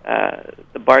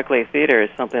the Barclay Theater is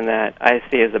something that I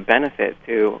see as a benefit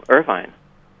to Irvine.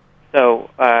 So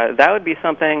that would be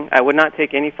something I would not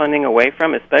take any funding away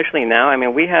from, especially now. I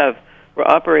mean, we're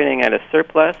operating at a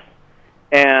surplus,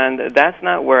 and that's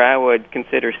not where I would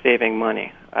consider saving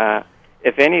money.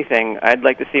 If anything, I'd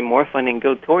like to see more funding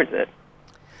go towards it.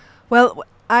 Well,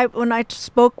 when I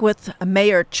spoke with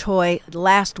Mayor Choi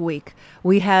last week,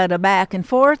 we had a back and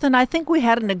forth, and I think we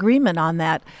had an agreement on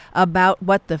that about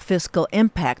what the fiscal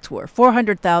impacts were.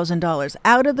 $400,000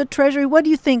 out of the Treasury. What do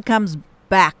you think comes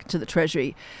back to the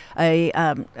Treasury?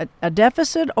 A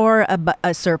deficit or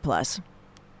a surplus?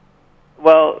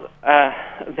 Well,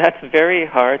 that's very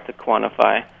hard to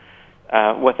quantify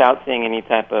without seeing any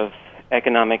type of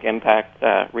economic impact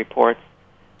reports.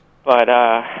 But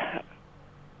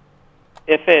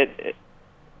if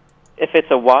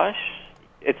it's a wash,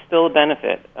 it's still a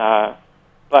benefit.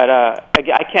 But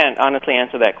I can't honestly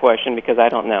answer that question because I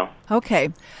don't know. Okay,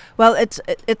 well,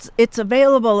 it's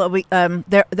available.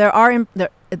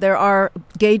 There are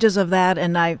gauges of that,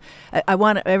 and I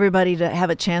want everybody to have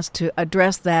a chance to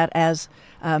address that as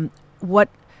what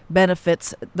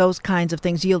benefits those kinds of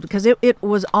things yield, because it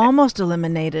was almost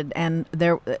eliminated, and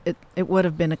it would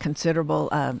have been a considerable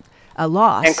a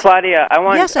loss. And Claudia, I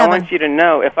want you to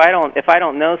know, if I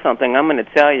don't know something, I'm going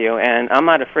to tell you, and I'm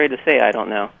not afraid to say I don't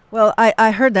know. Well,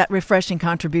 I heard that refreshing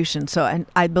contribution, and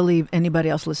I believe anybody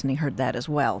else listening heard that as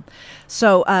well.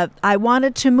 So I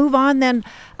wanted to move on then.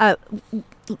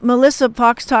 Melissa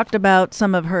Fox talked about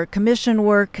some of her commission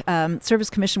work, service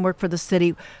commission work for the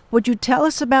city. Would you tell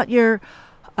us about your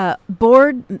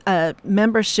board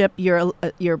membership, your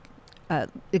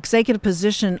executive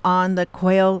position on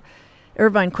the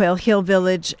Irvine Quail Hill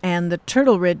Village and the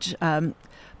Turtle Ridge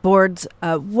boards,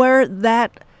 where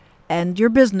that and your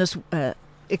business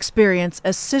experience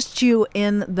assist you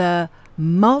in the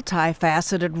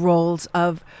multifaceted roles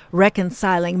of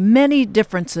reconciling many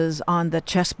differences on the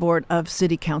chessboard of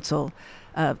city council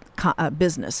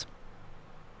business?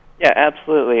 Yeah,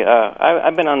 absolutely.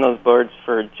 I've been on those boards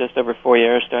for just over 4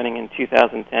 years, starting in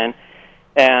 2010.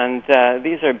 And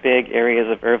these are big areas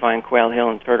of Irvine, Quail Hill,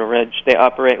 and Turtle Ridge. They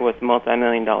operate with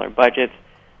multi-million-dollar budgets.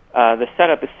 The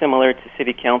setup is similar to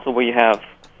city council, where you have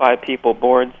 5-people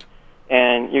boards,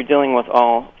 and you're dealing with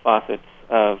all facets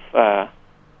of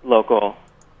local.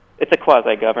 It's a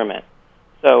quasi-government.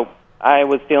 So I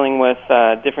was dealing with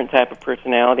different type of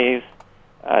personalities.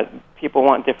 People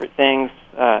want different things.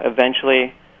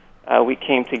 Eventually, we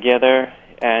came together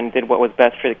and did what was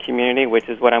best for the community, which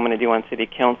is what I'm going to do on city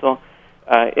council.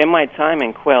 In my time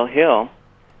in Quail Hill,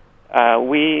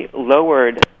 we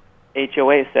lowered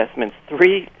HOA assessments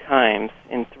 3 times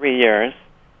in 3 years.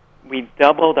 We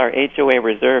doubled our HOA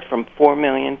reserve from $4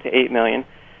 million to $8 million.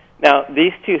 Now,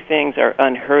 these two things are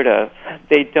unheard of.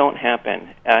 They don't happen.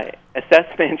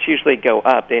 Assessments usually go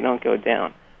up. They don't go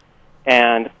down.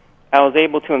 And I was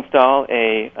able to install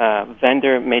a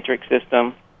vendor matrix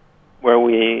system where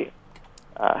we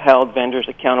held vendors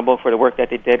accountable for the work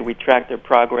that they did. We tracked their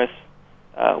progress.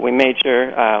 We made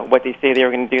sure what they say they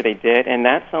were going to do, they did. And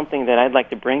that's something that I'd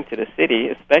like to bring to the city,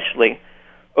 especially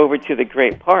over to the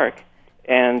Great Park,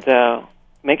 and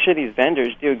make sure these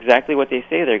vendors do exactly what they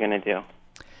say they're going to do.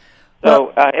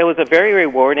 So it was a very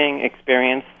rewarding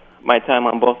experience, my time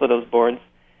on both of those boards,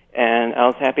 and I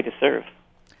was happy to serve.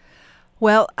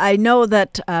 Well, I know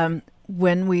that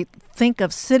when we think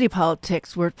of city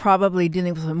politics, we're probably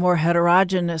dealing with a more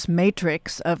heterogeneous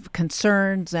matrix of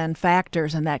concerns and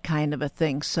factors and that kind of a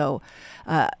thing. So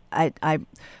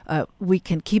we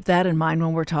can keep that in mind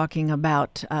when we're talking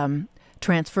about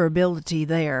transferability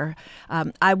there.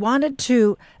 I wanted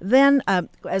to then,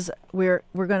 as we're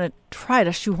going to try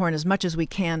to shoehorn as much as we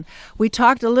can, we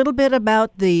talked a little bit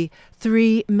about the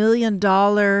 $3 million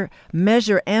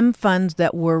Measure M funds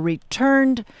that were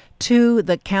returned to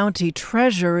the county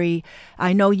treasury.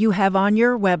 I know you have on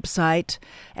your website,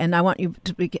 and I want you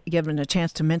to be given a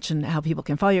chance to mention how people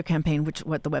can follow your campaign,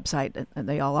 what the website,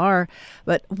 they all are.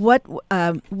 But what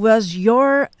was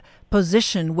your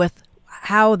position with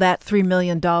how that $3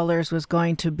 million was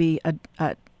going to be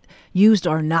used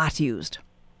or not used?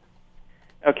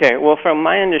 Okay, well, from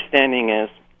my understanding is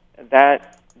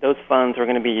that those funds were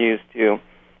going to be used to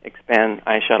expand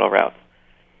ice shuttle routes.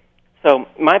 So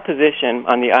my position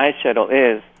on the ice shuttle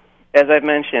is, as I've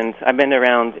mentioned, I've been to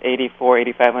around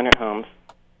 8,500 homes,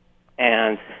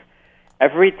 and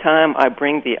every time I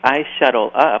bring the ice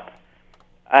shuttle up,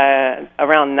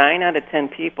 around 9 out of 10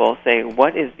 people say,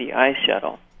 "What is the ice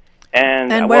shuttle?"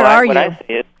 And where are you? What I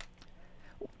say is,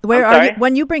 where are you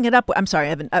when you bring it up? I'm sorry,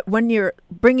 Evan. When you're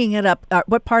bringing it up,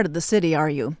 what part of the city are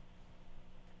you?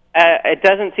 It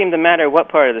doesn't seem to matter what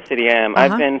part of the city I am.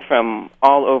 I've been from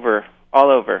all over,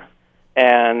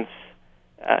 and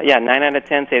 9 out of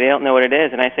 10 say they don't know what it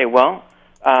is, and I say, well,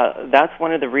 that's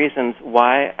one of the reasons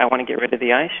why I want to get rid of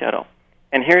the ice shuttle.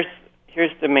 And here's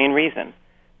the main reason: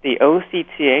 the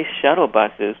OCTA shuttle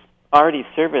buses already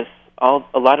service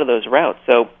a lot of those routes,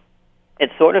 so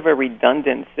it's sort of a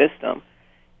redundant system.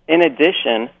 In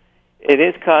addition, it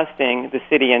is costing the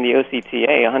city and the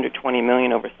OCTA $120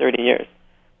 million over 30 years.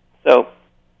 So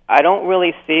I don't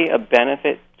really see a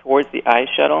benefit towards the ice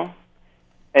shuttle,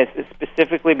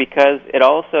 specifically because it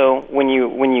also, when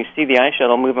you see the ice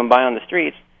shuttle moving by on the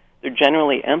streets, they're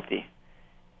generally empty.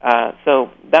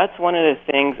 So that's one of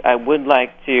the things I would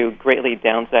like to greatly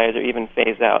downsize or even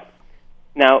phase out.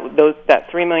 Now,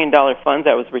 that $3 million funds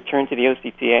that was returned to the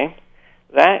OCTA,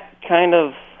 that kind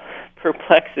of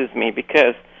perplexes me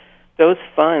because those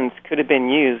funds could have been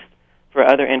used for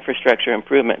other infrastructure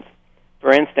improvements.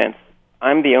 For instance,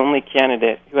 I'm the only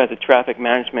candidate who has a traffic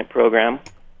management program.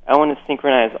 I want to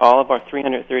synchronize all of our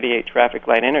 338 traffic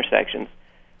light intersections.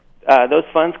 Those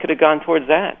funds could have gone towards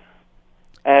that.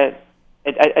 I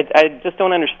just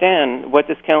don't understand what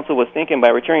this council was thinking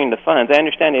by returning the funds. I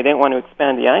understand they didn't want to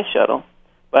expand the ice shuttle,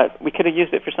 but we could have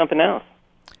used it for something else.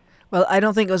 Well, I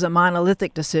don't think it was a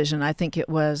monolithic decision. I think it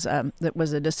was a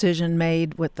decision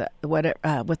made with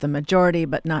the majority,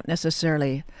 but not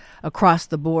necessarily across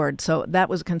the board. So that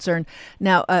was a concern.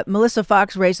 Now, Melissa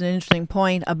Fox raised an interesting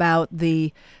point about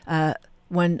the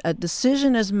when a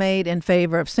decision is made in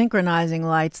favor of synchronizing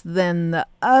lights, then the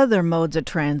other modes of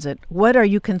transit. What are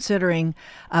you considering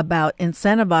about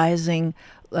incentivizing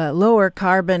lower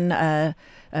carbon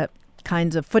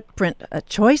kinds of footprint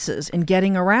choices in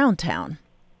getting around town?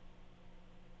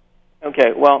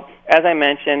 Okay, well, as I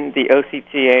mentioned, the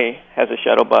OCTA has a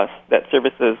shuttle bus that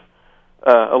services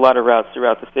a lot of routes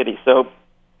throughout the city. So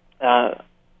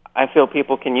I feel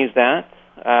people can use that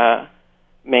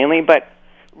mainly, but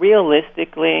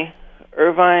realistically,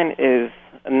 Irvine is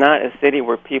not a city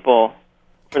where people,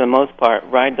 for the most part,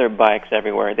 ride their bikes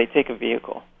everywhere. They take a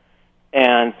vehicle.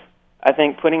 And I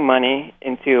think putting money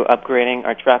into upgrading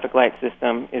our traffic light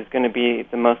system is going to be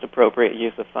the most appropriate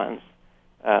use of funds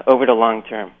over the long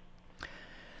term.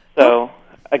 So,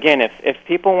 again, if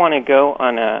people want to go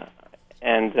on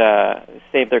and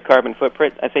save their carbon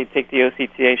footprint, I say take the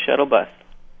OCTA shuttle bus.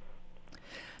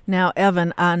 Now,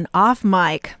 Evan, on off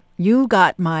mic, you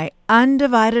got my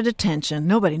undivided attention.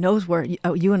 Nobody knows where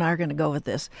you and I are going to go with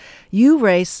this. You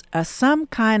raise some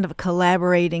kind of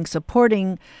collaborating,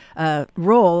 supporting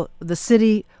role, the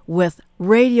city with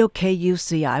Radio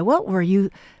KUCI.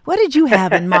 What did you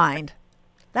have in mind?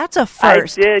 That's a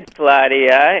first. I did,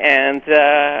 Claudia, and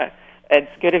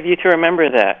it's good of you to remember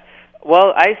that.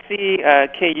 Well, I see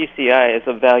KUCI as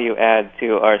a value add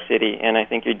to our city, and I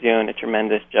think you're doing a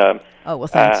tremendous job. Oh, well,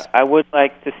 thanks. I would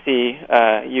like to see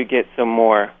you get some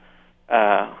more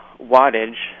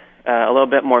wattage, a little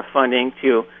bit more funding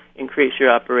to increase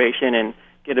your operation and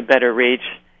get a better reach,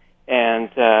 and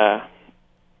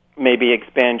maybe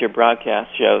expand your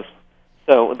broadcast shows.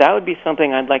 So that would be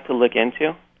something I'd like to look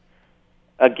into.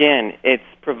 Again, it's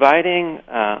providing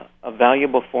a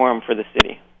valuable forum for the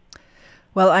city.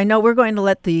 Well, I know we're going to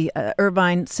let the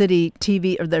Irvine City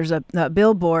TV, or there's a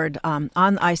billboard on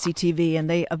ICTV, and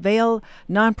they avail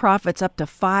nonprofits up to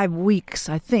 5 weeks,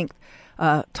 I think,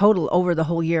 total over the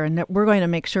whole year. And we're going to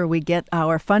make sure we get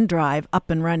our fund drive up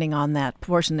and running on that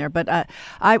portion there. But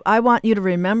I want you to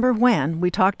remember when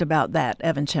we talked about that,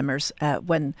 Evan Chemers,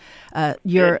 when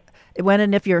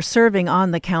and if you're serving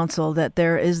on the council, that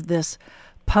there is this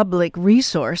public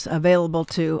resource available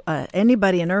to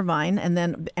anybody in Irvine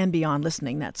and beyond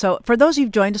listening that. So for those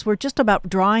who've joined us, we're just about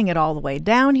drawing it all the way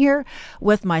down here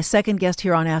with my second guest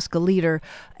here on Ask a Leader,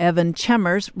 Evan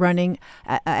Chemers, running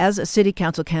as a city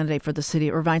council candidate for the city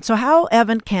of Irvine. So how,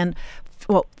 Evan,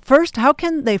 first, how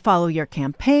can they follow your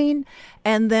campaign?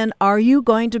 And then are you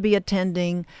going to be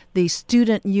attending the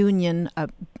student union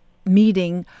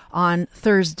meeting on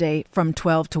Thursday from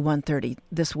 12 to 1:30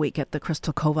 this week at the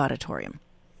Crystal Cove Auditorium?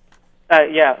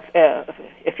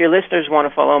 If your listeners want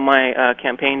to follow my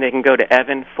campaign, they can go to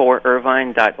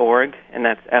evanforirvine.org, and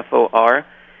that's FOR.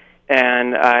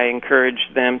 And I encourage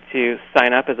them to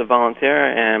sign up as a volunteer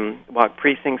and walk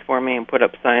precincts for me and put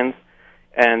up signs.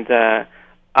 And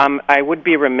I would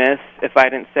be remiss if I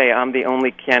didn't say I'm the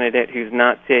only candidate who's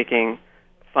not taking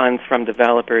funds from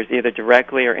developers, either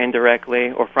directly or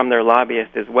indirectly, or from their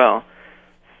lobbyists as well.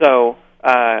 So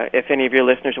if any of your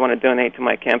listeners want to donate to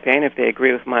my campaign, if they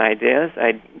agree with my ideas,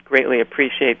 I'd greatly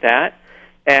appreciate that.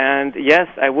 And yes,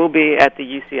 I will be at the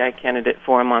UCI Candidate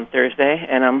Forum on Thursday,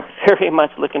 and I'm very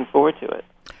much looking forward to it.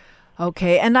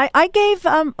 Okay, and I gave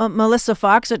Melissa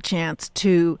Fox a chance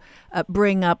to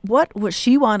bring up what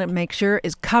she wanted to make sure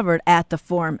is covered at the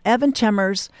forum. Evan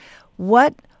Chemers,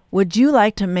 what would you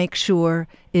like to make sure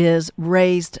is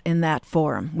raised in that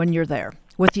forum when you're there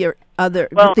with with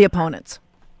the opponents?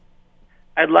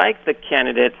 I'd like the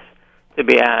candidates to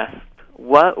be asked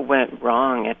what went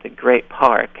wrong at the Great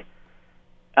Park,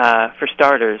 for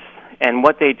starters, and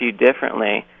what they do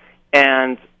differently,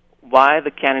 and why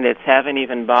the candidates haven't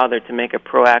even bothered to make a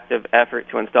proactive effort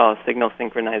to install a signal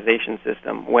synchronization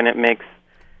system when it makes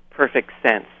perfect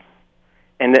sense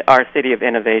in our city of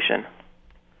innovation.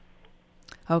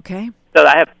 Okay. So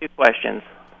I have two questions.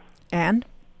 And?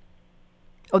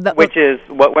 Which is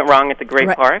what went wrong at the Great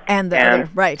Park? And the other,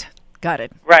 right. Got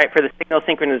it. Right, for the signal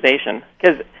synchronization.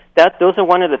 Because those are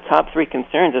one of the top three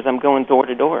concerns as I'm going door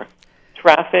to door.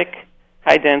 Traffic,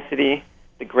 high density,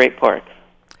 the Great Park.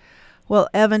 Well,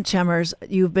 Evan Chemers,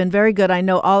 you've been very good. I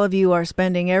know all of you are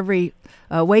spending every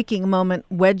waking moment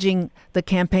wedging the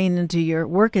campaign into your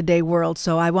workaday world.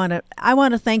 So I want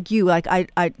to thank you. Like I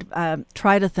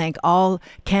try to thank all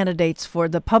candidates for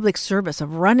the public service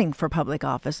of running for public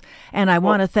office, and I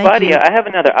want to thank Claudia, you. I have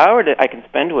another hour that I can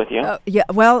spend with you. Yeah.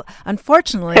 Well,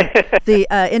 unfortunately, the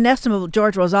inestimable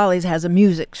George Rosales has a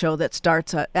music show that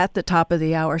starts at the top of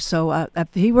the hour. So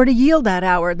if he were to yield that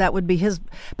hour, that would be his.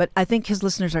 But I think his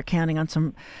listeners are counting on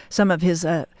some of his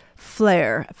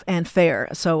flair and fare.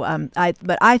 So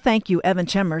I thank you, Evan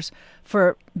Chemers,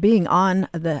 for being on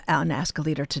Ask a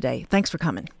Leader today. Thanks for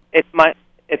coming. It's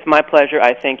my pleasure.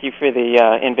 I thank you for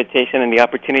the invitation and the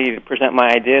opportunity to present my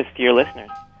ideas to your listeners.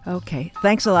 Okay.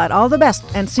 Thanks a lot. All the best,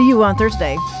 and see you on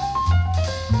Thursday.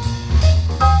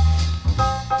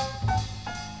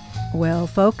 Well,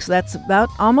 folks, that's about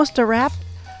almost a wrap.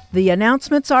 The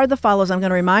announcements are the follows. I'm going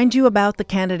to remind you about the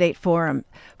candidate forum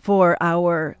for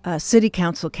our city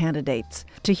council candidates.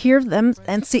 To hear them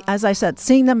and see, as I said,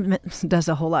 seeing them does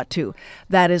a whole lot too.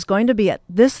 That is going to be at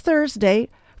this Thursday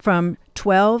from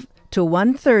 12 to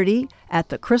 1:30 at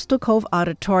the Crystal Cove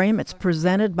Auditorium. It's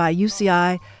presented by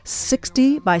UCI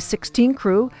 60 by 16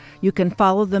 crew. You can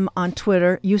follow them on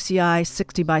Twitter, UCI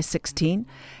 60 by 16.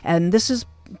 And this is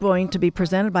going to be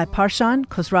presented by Parshan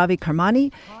Khosravi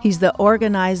Karmani. He's the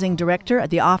organizing director at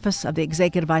the Office of the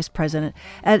Executive Vice President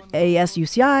at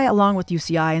ASUCI, along with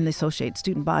UCI and the associated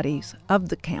student bodies of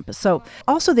the campus. So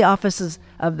also the offices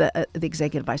of the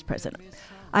Executive Vice President.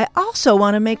 I also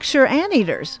want to make sure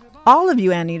anteaters, all of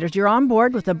you anteaters, you're on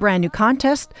board with a brand new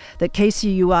contest that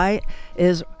KCUI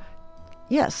is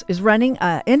running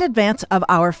in advance of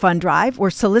our fund drive. We're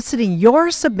soliciting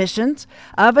your submissions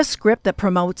of a script that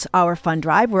promotes our fund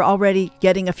drive. We're already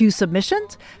getting a few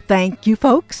submissions. Thank you,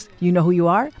 folks. You know who you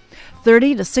are.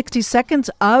 30 to 60 seconds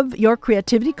of your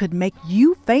creativity could make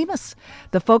you famous.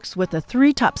 The folks with the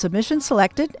 3 top submissions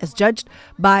selected, as judged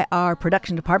by our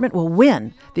production department, will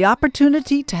win the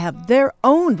opportunity to have their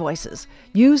own voices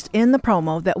used in the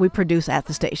promo that we produce at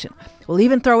the station. We'll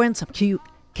even throw in some cute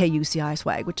KUCI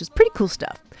swag, which is pretty cool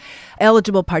stuff.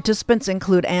 Eligible participants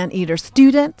include Anteater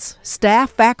students, staff,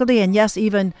 faculty, and yes,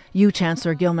 even you,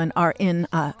 Chancellor Gilman, are in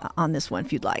on this one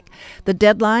if you'd like. The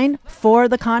deadline for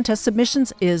the contest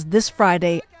submissions is this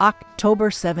Friday,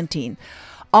 October 17.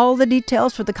 All the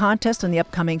details for the contest and the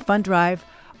upcoming fund drive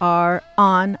are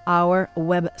on our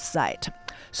website.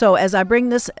 So as I bring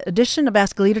this edition of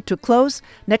Ask a Leader to a close,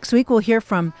 next week we'll hear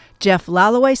from Jeff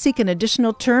Lalloway, seeking an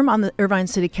additional term on the Irvine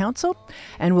City Council.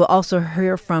 And we'll also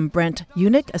hear from Brent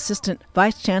Unick, Assistant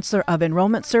Vice Chancellor of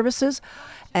Enrollment Services.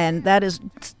 And that is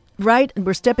right.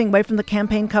 We're stepping away from the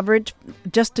campaign coverage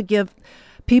just to give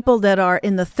people that are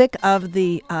in the thick of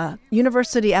the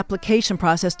university application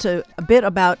process to a bit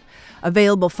about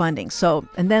available funding. So,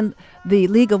 and then the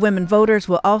League of Women Voters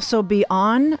will also be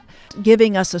on,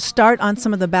 giving us a start on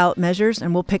some of the ballot measures,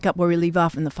 and we'll pick up where we leave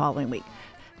off in the following week.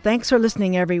 Thanks for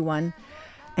listening, everyone,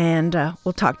 and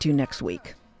we'll talk to you next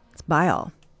week. Bye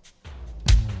all.